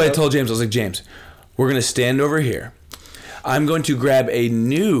around. This is what I told James. I was like, James, we're going to stand over here. I'm going to grab a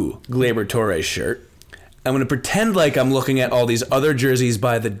new Gleyber Torres shirt. I'm going to pretend like I'm looking at all these other jerseys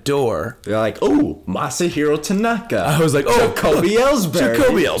by the door. They're like, oh, Masahiro Tanaka. I was like, oh, Jacoby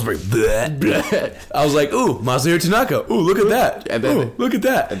Ellsbury. I was like, ooh, Masahiro Tanaka. Ooh, look at that. And then, ooh, look at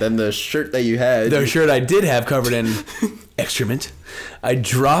that. And then the shirt that you had. The shirt I did have covered in excrement. I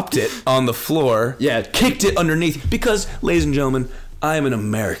dropped it on the floor. Yeah. Kicked it underneath. Because, ladies and gentlemen, I am an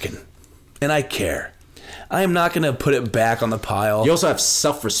American. And I care. I am not going to put it back on the pile. You also have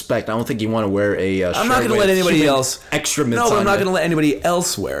self-respect. I don't think you want to wear a shirt. I'm not going to let anybody else. Excrement. No, but I'm not going to let anybody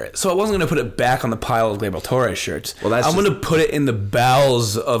else wear it. So I wasn't going to put it back on the pile of Gleyber Torres shirts. Well, I'm going to put it in the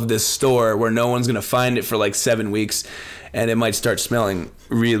bowels of this store where no one's going to find it for like 7 weeks, and it might start smelling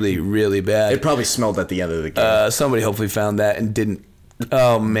really, really bad. It probably smelled at the end of the game. Somebody hopefully found that and didn't.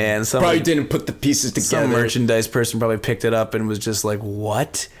 Oh man, probably didn't put the pieces together. Some merchandise person probably picked it up and was just like,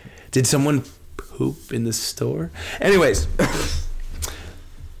 "What? Did someone poop in the store?" Anyways,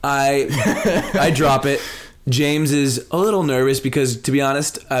 I drop it. James is a little nervous because, to be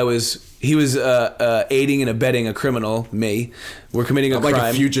honest, he was aiding and abetting a criminal. Me, we're committing a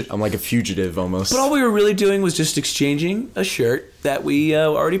crime. I'm like a fugitive almost. But all we were really doing was just exchanging a shirt that we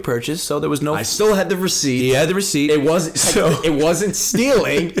already purchased. So there was no. I still had the receipt. He had the receipt. It wasn't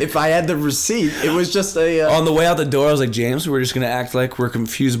stealing. If I had the receipt, it was just a. On the way out the door, I was like, James, we're just gonna act like we're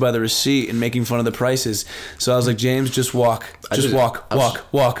confused by the receipt and making fun of the prices. So I was like, James, just walk,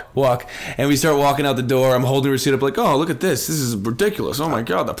 walk, and we start walking out the door. I'm holding the receipt up, like, oh, look at this. This is ridiculous. Oh my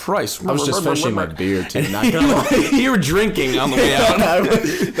god, the price. I was just finishing my beer too. Not gonna lie. You were drinking on the way out.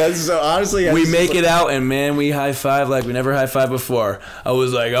 That's so honestly. We make it out, and man, we high five like we never high fived before. I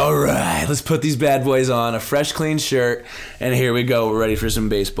was like, all right, let's put these bad boys on, a fresh, clean shirt, and here we go. We're ready for some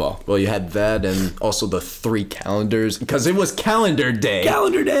baseball. Well, you had that and also the 3 calendars because it was calendar day.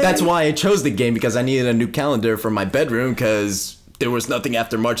 Calendar day. That's why I chose the game, because I needed a new calendar for my bedroom because there was nothing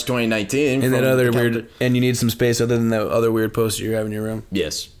after March 2019. And that other weird, and you need some space other than that other weird poster you have in your room.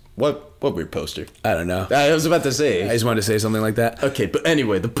 Yes. What weird poster? I don't know. I was about to say. I just wanted to say something like that. Okay, but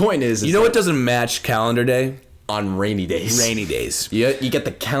anyway, the point is you know what doesn't match calendar day? On rainy days. Rainy days. You get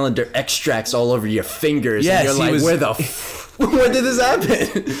the calendar extracts all over your fingers. Yes, and you're like, where the when did this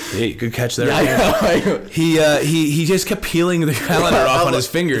happen? Hey, good catch there. Yeah, he just kept peeling the calendar off on his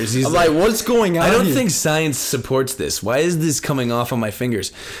fingers. I'm like, what's going on? I don't think science supports this. Why is this coming off on my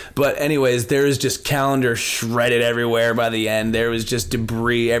fingers? But anyways, there is just calendar shredded everywhere by the end. There was just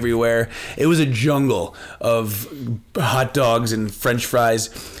debris everywhere. It was a jungle of hot dogs and French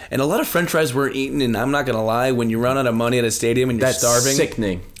fries. And a lot of French fries weren't eaten, and I'm not going to lie, when you run out of money at a stadium and you're starving. That's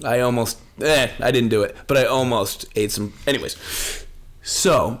sickening. I almost I didn't do it, but I almost ate some. Anyways,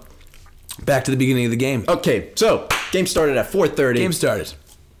 so back to the beginning of the game. Okay, so game started at 4:30. Game started.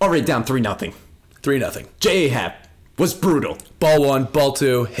 Already down 3-0. 3-0. J-Hap was brutal. Ball 1, ball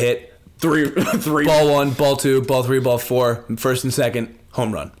 2, hit. 3. Ball 1, ball 2, ball 3, ball 4, first and second,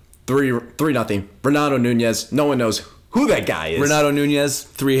 home run. 3-0. Renato Nunez. No one knows who that guy is. Renato Nunez,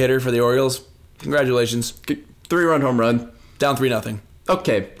 3-hitter for the Orioles. Congratulations. 3-run home run. Down 3-0.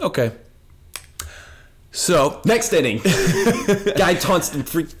 Okay. So next inning, guy taunts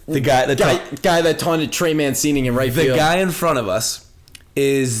the guy that taunted Trey Mancini in right field. The guy in front of us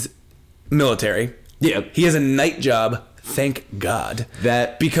is military. Yeah, he has a night job. Thank God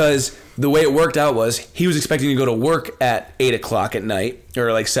that, because the way it worked out was he was expecting to go to work at 8 o'clock at night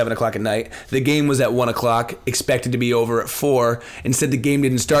or like 7 o'clock at night. The game was at 1 o'clock, expected to be over at 4. Instead, the game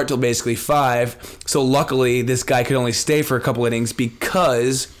didn't start till basically 5. So luckily, this guy could only stay for a couple innings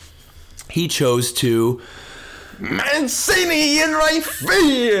because he chose to Mancini in right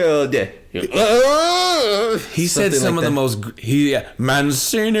field. He said some of the most.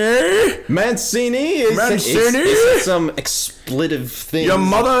 Mancini. Is some expletive thing. Your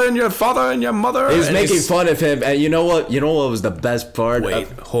mother and your father and your mother. He was making fun of him, and you know what? You know what was the best part? Wait,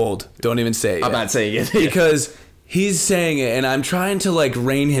 hold. Don't even say it. I'm not saying it because he's saying it, and I'm trying to like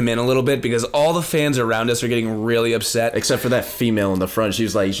rein him in a little bit because all the fans around us are getting really upset. Except for that female in the front, she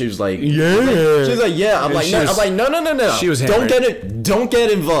was like, yeah. I'm like, no. She was hammered. Don't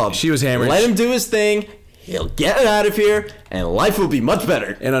get involved. She was hammered. Let him do his thing. He'll get it out of here, and life will be much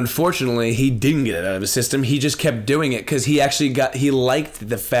better. And unfortunately, he didn't get it out of his system. He just kept doing it because he liked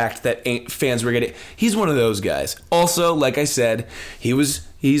the fact that fans were getting. He's one of those guys. Also, like I said, he's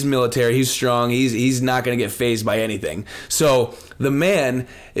military. He's strong. He's not going to get fazed by anything. So the man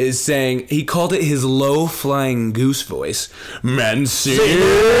is saying, he called it his low-flying goose voice. Mancini,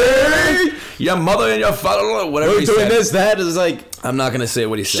 your mother and your father, whatever he doing said. That is like, I'm not going to say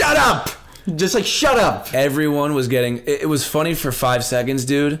what he said. Shut up! Just like, shut up. Everyone was getting. It was funny for 5 seconds,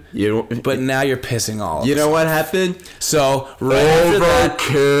 dude. But now you're pissing all of us. You know what happened? So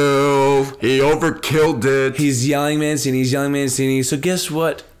overkill. He overkilled it. He's yelling Mancini. So guess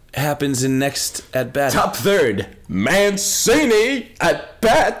what happens in next at bat? Top third, Mancini at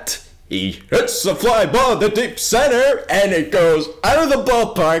bat. He hits the fly ball in the deep center, and it goes out of the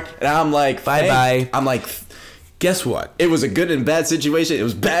ballpark. And I'm like, bye. I'm like, guess what? It was a good and bad situation. It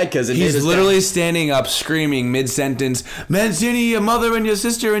was bad because he's literally standing up, screaming mid-sentence, Mancini, your mother and your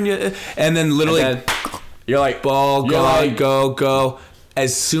sister and then literally, and then, you're like, ball, go.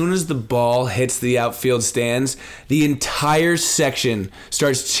 As soon as the ball hits the outfield stands, the entire section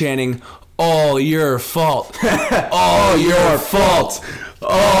starts chanting, "All your fault, all your fault,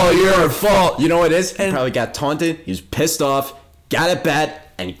 all your fault." You know what it is? He probably got taunted. He was pissed off. Got at bat.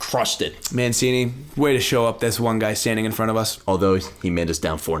 And he crushed it. Mancini, way to show up this one guy standing in front of us. Although he made us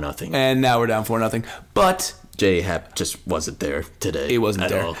down 4-0. And now we're down 4-0. But J-Hap just wasn't there today. He wasn't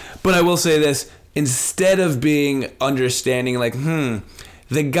there. All. But I will say this. Instead of being understanding like,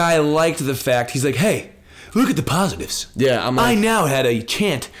 the guy liked the fact. He's like, hey, look at the positives. Yeah, I now had a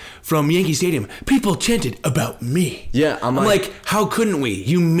chant from Yankee Stadium. People chanted about me. Yeah, I'm like, how couldn't we?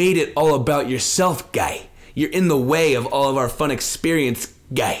 You made it all about yourself, guy. You're in the way of all of our fun experience,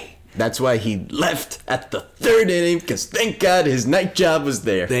 guy. That's why he left at the 3rd inning, because thank God his night job was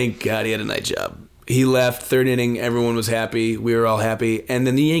there. Thank God he had a night job. He left, 3rd inning, everyone was happy, we were all happy, and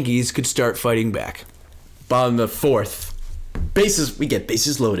then the Yankees could start fighting back. Bottom of the 4th. We get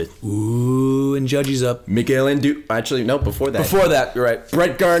bases loaded. Ooh, and Judgy's up. Miguel Andujar. Actually, no, before that. Before that, you're right.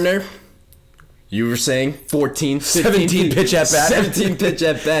 Brett Gardner. You were saying 17 pitch at bat. 17 pitch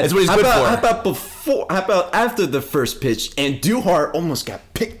at bat. That's what he's good for. How about after the first pitch, and Andujar almost got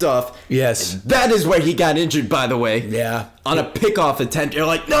picked off. Yes. And that is where he got injured, by the way. Yeah. On a pickoff attempt. You're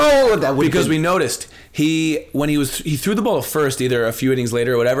like, no, that would because we noticed he threw the ball first, either a few innings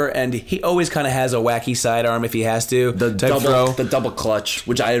later or whatever, and he always kind of has a wacky sidearm if he has to. The double clutch,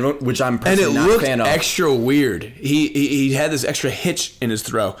 which I'm personally not a fan of. And it looked extra weird. He had this extra hitch in his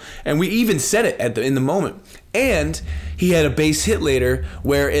throw, and we even said it in the moment. And he had a base hit later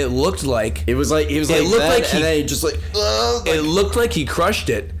where it looked like it looked like he crushed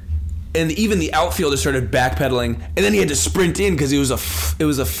it. And even the outfielder started backpedaling, and then he had to sprint in because it was a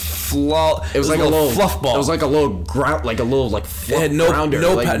fluff ball. It was like a little ground, like a little like it had no power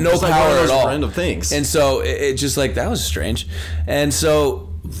at all. Random things. And so it just like that was strange. And so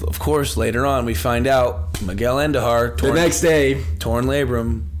of course later on we find out Miguel Andujar the next day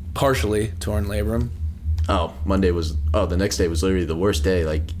partially torn labrum. The next day was literally the worst day,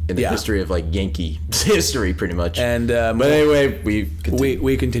 like, in the history of, like, Yankee history, pretty much. And, but anyway,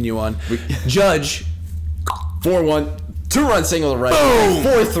 we continue on. Judge. 4-1. 2-run single to right. Boom!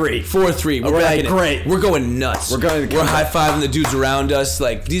 4-3. 4-3. We're back great. We're going nuts. We're high-fiving the dudes around us.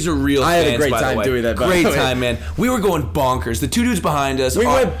 Like, these are real fans, I had a great time doing that, by the way. Great time, man. We were going bonkers. The two dudes behind us. We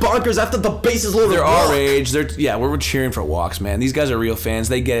went bonkers after the bases loaded. They're our age. We're cheering for walks, man. These guys are real fans.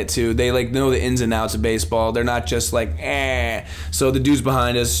 They get it, too. They, like, know the ins and outs of baseball. They're not just like, eh. So the dudes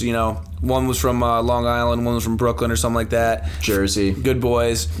behind us, you know, one was from Long Island, one was from Brooklyn or something like that. Jersey. Good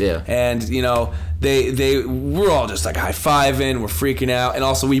boys. Yeah. And, you know, we're all just like high-fiving, we're freaking out, and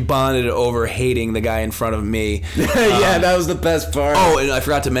also we bonded over hating the guy in front of me. Yeah, that was the best part. Oh, and I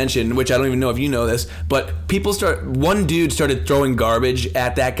forgot to mention, which I don't even know if you know this, but one dude started throwing garbage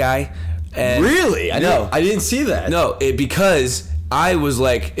at that guy. And really? I didn't see that. No, because I was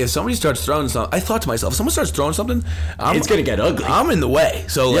like, if somebody starts throwing something, I thought to myself, if someone starts throwing something, it's going to get ugly. I'm in the way.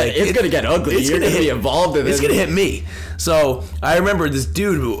 So it's going to get ugly. You're going to be involved in it. It's going to hit me. So I remember this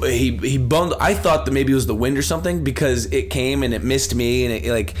dude, he bummed. I thought that maybe it was the wind or something because it came and it missed me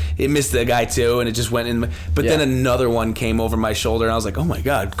and it missed the guy too and it just went in. But then another one came over my shoulder and I was like, oh my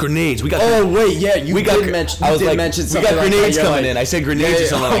God, grenades. We got. Oh wait, yeah, you did mention something. We got grenades coming in. I said grenades or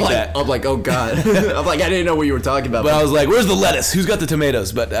something like that. I'm like, oh God. I'm like, I didn't know what you were talking about. But I was like, where's the lettuce? Who's got the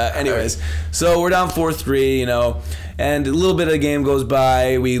tomatoes? But anyways, so we're down 4-3, you know, and a little bit of the game goes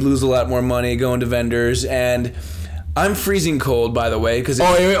by. We lose a lot more money going to vendors and. I'm freezing cold, by the way, because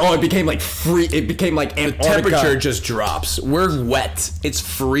it became like free. It became like Antarctica. The temperature just drops. We're wet. It's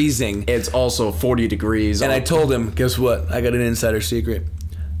freezing. It's also 40 degrees. And I told him, guess what? I got an insider secret.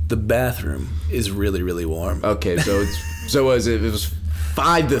 The bathroom is really, really warm. Okay, so it was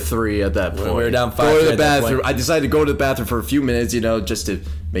 5-3 at that point. We were down 5. Go to the bathroom. I decided to go to the bathroom for a few minutes, you know, just to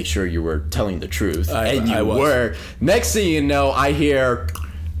make sure you were telling the truth, and you were. Next thing you know, I hear.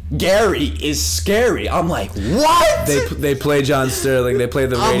 Gary is scary. I'm like, what? They play John Sterling. They play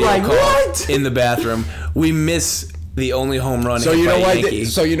the radio call in the bathroom. We miss the only home run. So you know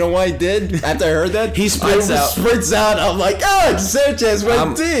why? I did? After I heard that, he sprints out. I'm like, Sanchez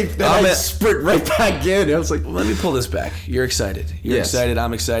went deep. Then I sprint right back in. I was like, let me pull this back. You're excited. You're excited.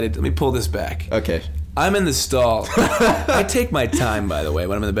 I'm excited. Let me pull this back. Okay. I'm in the stall. I take my time, by the way,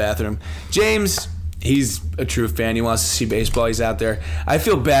 when I'm in the bathroom. James. He's a true fan. He wants to see baseball. He's out there. I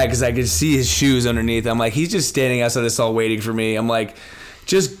feel bad because I can see his shoes underneath. I'm like, he's just standing outside the stall waiting for me. I'm like,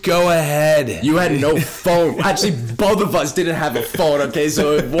 just go ahead. You had no phone. Actually, both of us didn't have a phone, okay?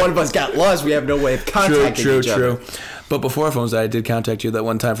 So if one of us got lost, we have no way of contacting each other. True. But before our phones died, I did contact you that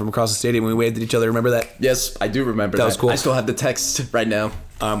one time from across the stadium when we waved at each other. Remember that? Yes, I do remember that. That was cool. I still have the text right now.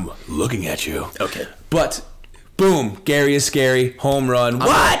 I'm looking at you. Okay. But... boom, Gary is scary, home run.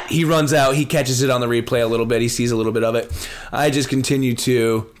 What? He runs out, he catches it on the replay a little bit, he sees a little bit of it. I just continue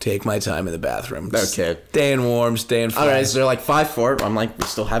to take my time in the bathroom. Okay. Staying warm, staying fine. All right, so they're like 5-4. I'm like, we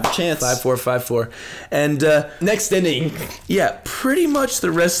still have a chance. 5-4. And next inning. Yeah, pretty much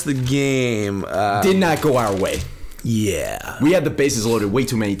the rest of the game. Did not go our way. Yeah. We had the bases loaded way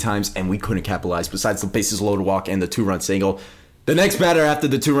too many times, and we couldn't capitalize besides the bases loaded walk and the 2-run single. The next batter after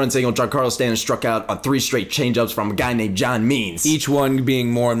the 2-run single, Giancarlo Stanton struck out on 3 straight changeups from a guy named John Means. Each one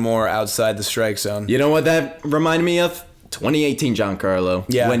being more and more outside the strike zone. You know what that reminded me of? 2018 Giancarlo.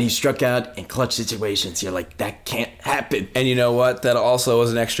 Yeah. When he struck out in clutch situations. You're like, that can't happen. And you know what? That also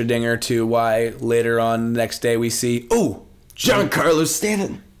was an extra dinger to why later on the next day we see, Giancarlo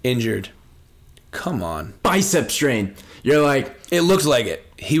Stanton. Injured. Come on. Bicep strain. You're like... it looks like it.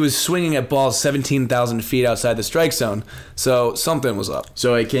 He was swinging at balls 17,000 feet outside the strike zone, so something was up.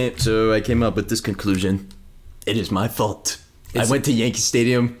 So I came up with this conclusion. It is my fault. I went to Yankee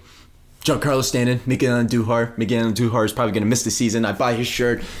Stadium. Giancarlo Stanton, Miguel Andujar. Miguel Andujar is probably going to miss the season. I buy his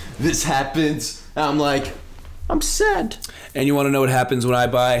shirt. This happens. I'm like, I'm sad. And you want to know what happens when I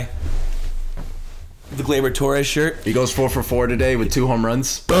buy the Gleyber Torres shirt? He goes 4 for 4 today with 2 home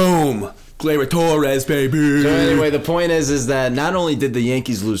runs. Boom. Gleyber Torres, baby. So anyway, the point is that not only did the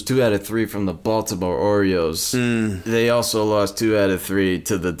Yankees lose 2 out of 3 from the Baltimore Orioles, they also lost 2 out of 3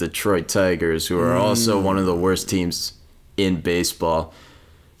 to the Detroit Tigers, who are also one of the worst teams in baseball.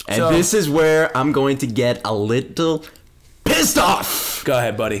 And this is where I'm going to get a little pissed off. Go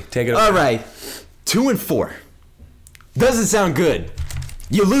ahead, buddy. Take it away. All right. 2-4. Doesn't sound good.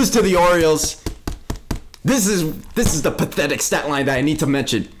 You lose to the Orioles. This is the pathetic stat line that I need to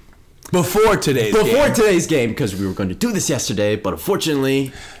mention. Before today's game, because we were going to do this yesterday, but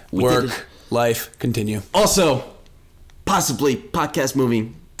unfortunately, life, continue. Also, possibly podcast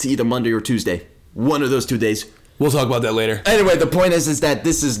moving to either Monday or Tuesday. One of those 2 days We'll talk about that later. Anyway, the point is that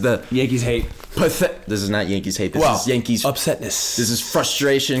this is the Yankees hate. This is not Yankees hate. This is Yankees upsetness. This is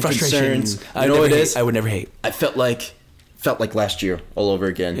frustration. Concerns. I know what it is. I would never hate. I felt like last year all over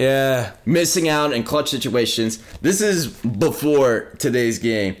again. Yeah. Missing out in clutch situations. This is before today's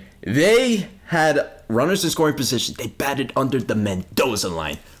game. They had runners in scoring position. They batted under the Mendoza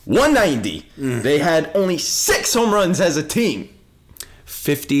line. 190. They had only 6 home runs as a team.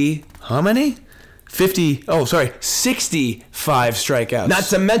 50. How many? 65 strikeouts. Not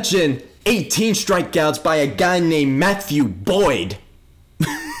to mention 18 strikeouts by a guy named Matthew Boyd.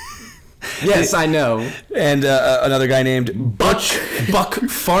 Yes, I know. And another guy named Buck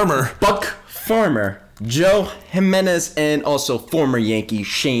Farmer. Buck Farmer. Joe Jimenez, and also former Yankee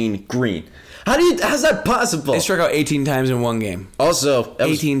Shane Green. How's that possible? They struck out 18 times in one game. Also,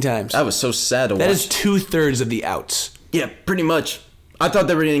 18 times. That was so sad to watch. That is 2/3 of the outs. Yeah, pretty much. I thought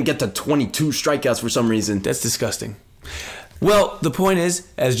they were going to get to 22 strikeouts for some reason. That's disgusting. Well, the point is,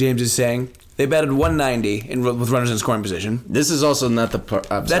 as James is saying, they batted 190 with runners in scoring position. This is also not the part.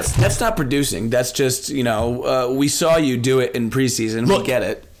 That's not producing. That's just, we saw you do it in preseason. Look, we get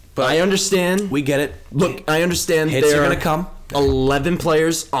it. But I understand. We get it. Look, I understand. Hits are going to come. 11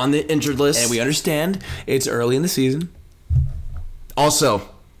 players on the injured list. And we understand it's early in the season. Also,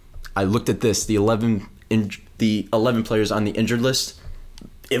 I looked at this. The 11 players on the injured list,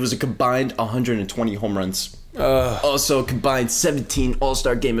 it was a combined 120 home runs. Also combined 17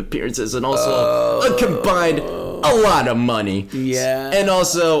 All-Star game appearances, and also a combined a lot of money. Yeah. And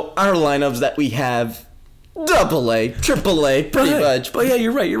also our lineups that we have, AA, AAA, pretty much. But yeah,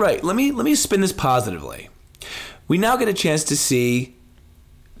 you're right. Let me spin this positively. We now get a chance to see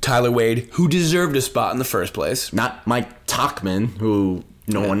Tyler Wade, who deserved a spot in the first place. Not Mike Tauchman, who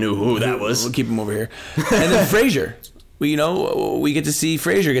no one knew who that was. We'll keep him over here. And then Frazier. We get to see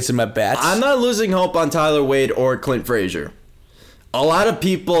Frazier get some at-bats. I'm not losing hope on Tyler Wade or Clint Frazier. A lot of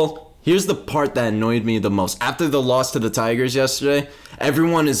people, here's the part that annoyed me the most. After the loss to the Tigers yesterday,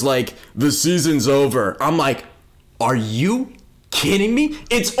 everyone is like, the season's over. I'm like, are you kidding me?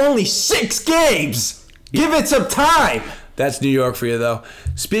 It's only 6 games. Give it some time. That's New York for you, though.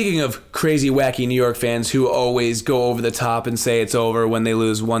 Speaking of crazy, wacky New York fans who always go over the top and say it's over when they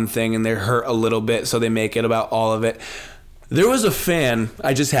lose one thing and they're hurt a little bit, so they make it about all of it. There was a fan,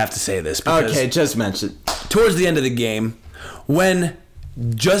 I just have to say this. Okay, just mention. Towards the end of the game, when,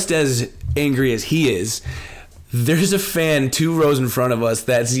 just as angry as he is, there's a fan 2 rows in front of us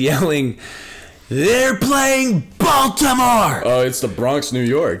that's yelling, "They're playing Baltimore!" Oh, it's the Bronx, New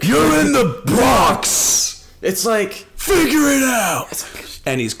York. You're in the Bronx! It's like, figure it out!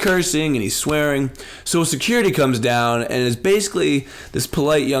 And he's cursing and he's swearing. So security comes down and is basically, this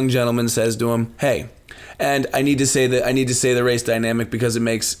polite young gentleman says to him, "Hey," and I need to say the race dynamic because it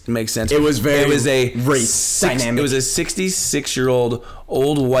makes sense. It was a race dynamic. It was a 66-year-old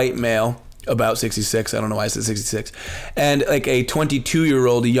old white male, about 66. I don't know why I said 66, and like a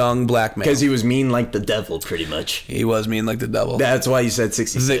 22-year-old young black male. Because he was mean like the devil, pretty much. He was mean like the devil. That's why you said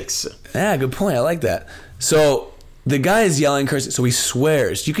 66. Yeah, good point. I like that. So the guy is yelling, cursing. So he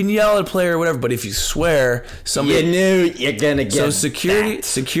swears. You can yell at a player or whatever, but if you swear, somebody... You knew you're going to get So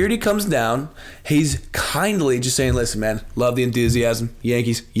security comes down. He's kindly just saying, "Listen, man, love the enthusiasm.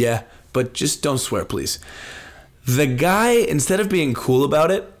 Yankees, yeah, but just don't swear, please." The guy, instead of being cool about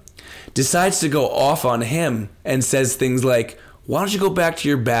it, decides to go off on him and says things like, "Why don't you go back to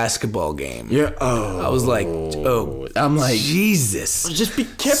your basketball game?" I was like, I'm like, Jesus. Just be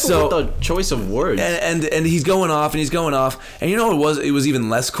careful with the choice of words. And he's going off. And you know what it was even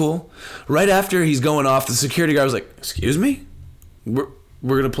less cool? Right after he's going off, the security guard was like, "Excuse me? We're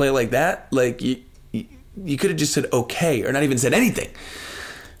going to play it like that? Like, you could have just said okay or not even said anything."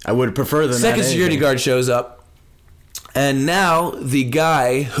 I would prefer the second security guard shows up. And now the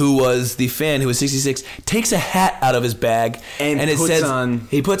guy who was the fan, who was 66, takes a hat out of his bag and it says,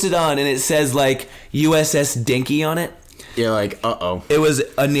 he puts it on, and it says like USS Dinky on it. You're like, uh-oh. It was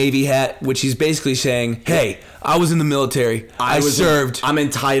a Navy hat, which he's basically saying, "Hey, I was in the military. I served. I'm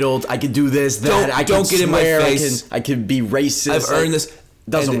entitled. I can do this, that. I don't get in my face. I can be racist. I've earned this."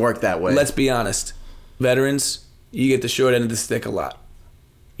 Doesn't work that way. Let's be honest. Veterans, you get the short end of the stick a lot.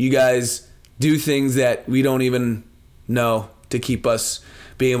 You guys do things that we don't even know to keep us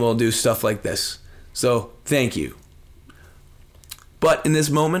being able to do stuff like this. So, thank you. But in this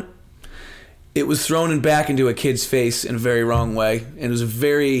moment, it was thrown back into a kid's face in a very wrong way. And it was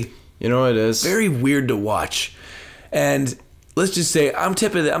very... You know what it is? Very weird to watch. And let's just say, I'm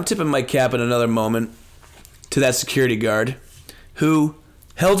tipping my cap in another moment to that security guard who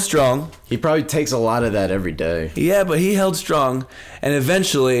held strong. He probably takes a lot of that every day. Yeah, but he held strong. And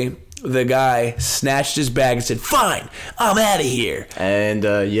eventually, the guy snatched his bag and said, "Fine, I'm out of here." And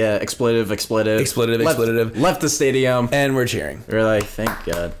expletive. Left the stadium. And we're cheering. We're like, thank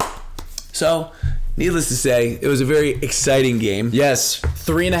God. So, needless to say, it was a very exciting game. Yes,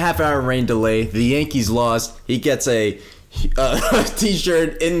 3.5 hour rain delay. The Yankees lost. He gets a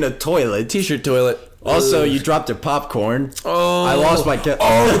t-shirt in the toilet. T-shirt toilet. Also, you dropped your popcorn. Oh, I lost my. The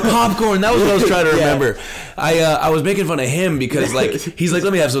popcorn. That was what I was trying to remember. I was making fun of him because he's like,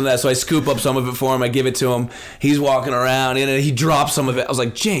 let me have some of that. So I scoop up some of it for him. I give it to him. He's walking around and he drops some of it. I was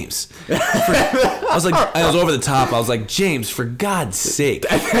like, James. I was over the top. I was like, James, for God's sake,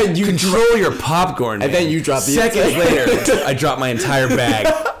 you control your popcorn. Man. And then you drop the seconds later. I drop my entire bag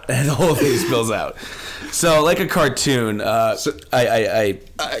and the whole thing spills out. So, like a cartoon, so let's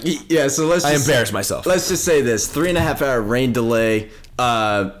embarrass myself. Let's just say this: 3.5 hour rain delay,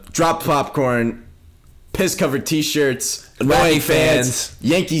 dropped popcorn, piss-covered T-shirts, annoying fans.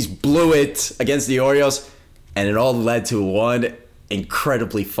 Yankees blew it against the Orioles, and it all led to one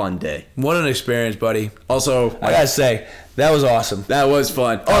incredibly fun day. What an experience, buddy! Also, I gotta say that was awesome. That was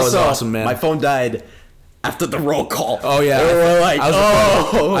fun. That was awesome, man. My phone died after the roll call. Oh, yeah. We were like,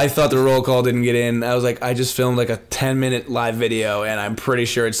 I thought the roll call didn't get in. I was like, I just filmed like a 10-minute live video, and I'm pretty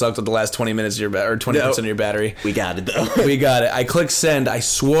sure it sucked with the last 20 minutes of your or 20% of your battery. We got it, though. We got it. I clicked send. I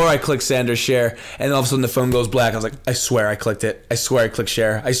swore I clicked send or share, and then all of a sudden the phone goes black. I was like, I swear I clicked it. I swear I clicked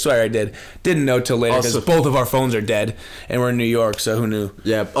share. I swear I did. Didn't know till later because both of our phones are dead, and we're in New York, so who knew?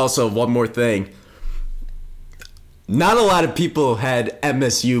 Yeah, also, one more thing. Not a lot of people had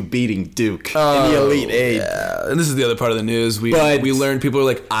MSU beating Duke in the Elite Eight. Yeah. And this is the other part of the news. We learned people are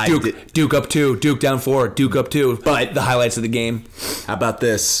like, Duke up 2, Duke down 4, Duke up 2. But the highlights of the game. How about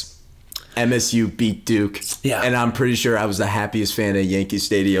this? MSU beat Duke. Yeah. And I'm pretty sure I was the happiest fan at Yankee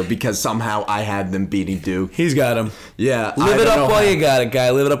Stadium because somehow I had them beating Duke. He's got him. Yeah. Live it up while you got it, guy.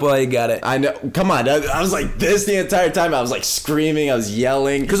 Live it up while you got it. I know. Come on. I was like this the entire time. I was like screaming. I was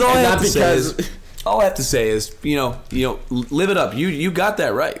yelling. Because all I have to say is, you know, live it up. You got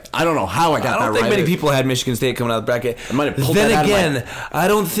that right. I don't know how I got that right. I don't think many people had Michigan State coming out of the bracket. I might have pulled then that again, out of I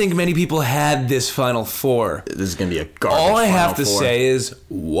don't think many people had this Final Four. This is going to be a garbage All I have Final to Four. say is,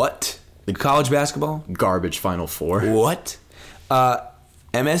 what? College basketball? Garbage Final Four. What?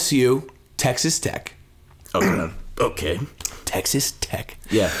 MSU, Texas Tech. Okay. Texas Tech.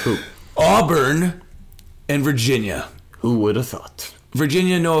 Yeah, who? Auburn and Virginia. Who would have thought?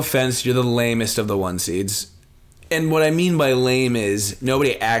 Virginia, no offense, you're the lamest of the 1 seeds. And what I mean by lame is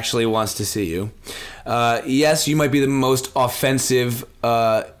nobody actually wants to see you. Yes, you might be the most offensive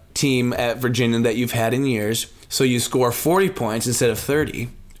team at Virginia that you've had in years. So you score 40 points instead of 30.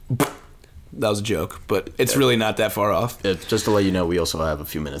 That was a joke, but it's really not that far off. Just to let you know, we also have a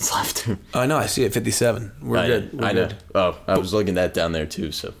few minutes left. No, I see it, 57. We're good. We're good. Oh, I was looking at that down there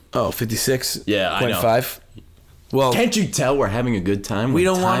too. So. Oh, 56? Yeah, I know. 0.5? Well, can't you tell we're having a good time? We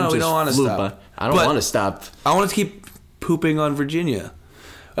don't want to stop. I don't want to stop. I want to keep pooping on Virginia.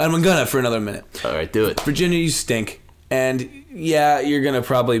 I'm gonna for another minute. All right, do it. Virginia, you stink. And yeah, you're gonna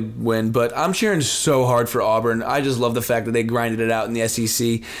probably win, but I'm cheering so hard for Auburn. I just love the fact that they grinded it out in the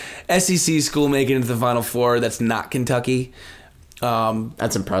SEC. SEC school making it into the Final Four. That's not Kentucky.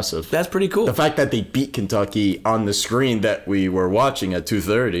 That's impressive. That's pretty cool. The fact that they beat Kentucky on the screen that we were watching at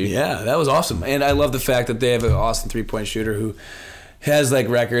 2:30. Yeah, that was awesome. And I love the fact that they have an awesome 3-point shooter who has like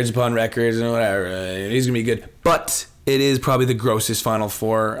records upon records and whatever. He's gonna be good. But it is probably the grossest Final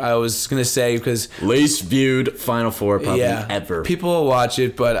Four. I was going to say because... least viewed Final Four probably ever. People will watch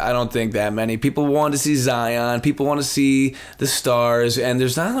it, but I don't think that many. People want to see Zion. People want to see the stars. And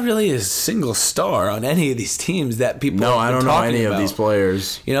there's not really a single star on any of these teams that people No, I don't know any about. of these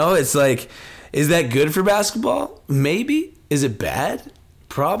players. You know, it's like, is that good for basketball? Maybe. Is it bad?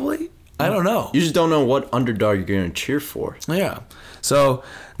 Probably. I don't know. You just don't know what underdog you're going to cheer for. Yeah. So,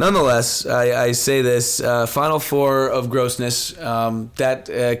 nonetheless, I say this, Final Four of grossness,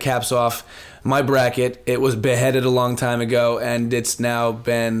 that caps off my bracket. It was beheaded a long time ago, and it's now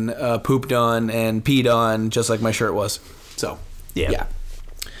been pooped on and peed on, just like my shirt was. So, yeah.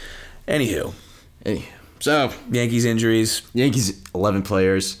 Anywho. So, Yankees injuries. Yankees 11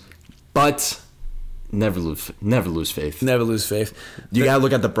 players, but... Never lose faith. Never lose faith. You gotta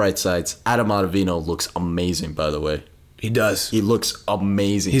look at the bright sides. Adam Ottavino looks amazing, by the way. He does. He looks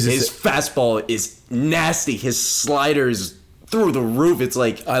amazing. His fastball is nasty. His slider is through the roof. It's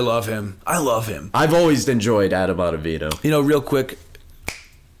like... I love him. I've always enjoyed Adam Ottavino. You know, real quick,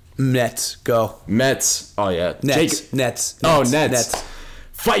 Mets, go. Mets. Oh, yeah. Nets. Oh, Nets.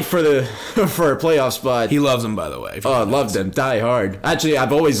 fight for for a playoff spot. He loves them, by the way. Oh, I love them. Die hard. Actually,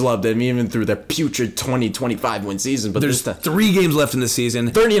 I've always loved them, even through their putrid 20-25 win season. But There's 3 games left in the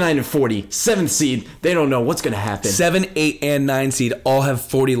season. 39-40, 7th seed. They don't know what's going to happen. 7, 8, and 9 seed all have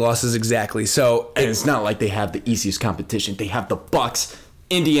 40 losses exactly. So, and it's not like they have the easiest competition. They have the Bucks,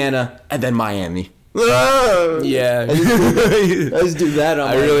 Indiana, and then Miami. Yeah. I just do that.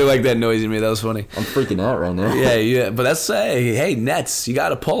 I really like that noise you made. That was funny. I'm freaking out right now. Yeah. But that's, hey, Nets, you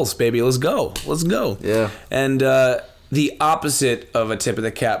got a pulse, baby. Let's go. Yeah. And the opposite of a tip of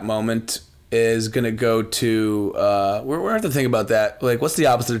the cap moment is going to go to, we're going to have to think about that. Like, what's the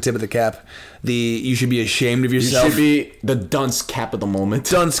opposite of tip of the cap? You should be ashamed of yourself. You should be the dunce cap of the moment.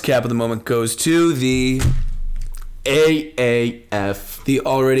 Dunce cap of the moment goes to the AAF. The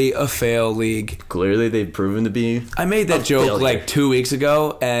already a fail league. Clearly, they've proven to be. I made that joke failure. like 2 weeks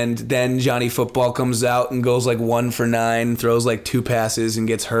ago, and then Johnny Football comes out and goes like 1 for 9, throws like 2 passes and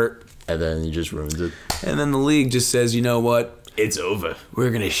gets hurt. And then he just ruins it. And then the league just says, you know what? It's over. We're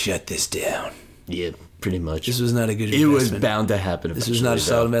going to shut this down. Yeah, pretty much. This was not a good investment. It was bound to happen. This was not a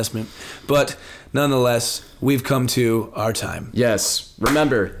solid investment. But nonetheless, we've come to our time. Yes.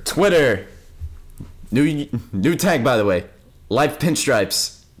 Remember, Twitter. New tag, by the way. Live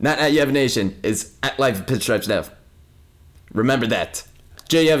Pinstripes. Not at Yevon Nation. It's at Live Pinstripes now. Remember that.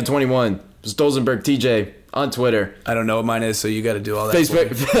 JYevon21. Stolzenberg TJ on Twitter. I don't know what mine is, so you got to do all that.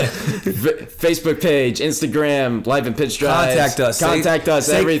 Facebook page, Instagram, Live and Pinstripes. Contact us.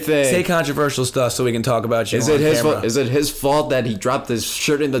 Everything. Say controversial stuff so we can talk about you. Is it his fault? Is it his fault that he dropped his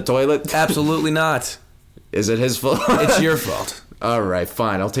shirt in the toilet? Absolutely not. Is it his fault? It's your fault. All right,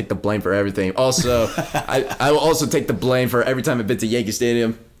 fine. I'll take the blame for everything. Also, I will also take the blame for every time I've been to Yankee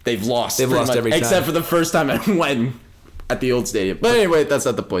Stadium. They've lost. They've lost every time. Except for the first time I went at the old stadium. But anyway, that's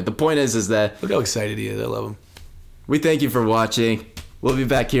not the point. The point is that... Look how excited he is. I love him. We thank you for watching. We'll be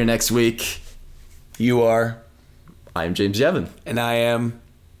back here next week. You are. I'm James Yevon. And I am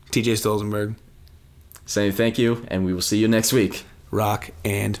TJ Stolzenberg. Saying thank you, and we will see you next week. Rock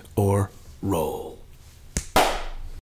and or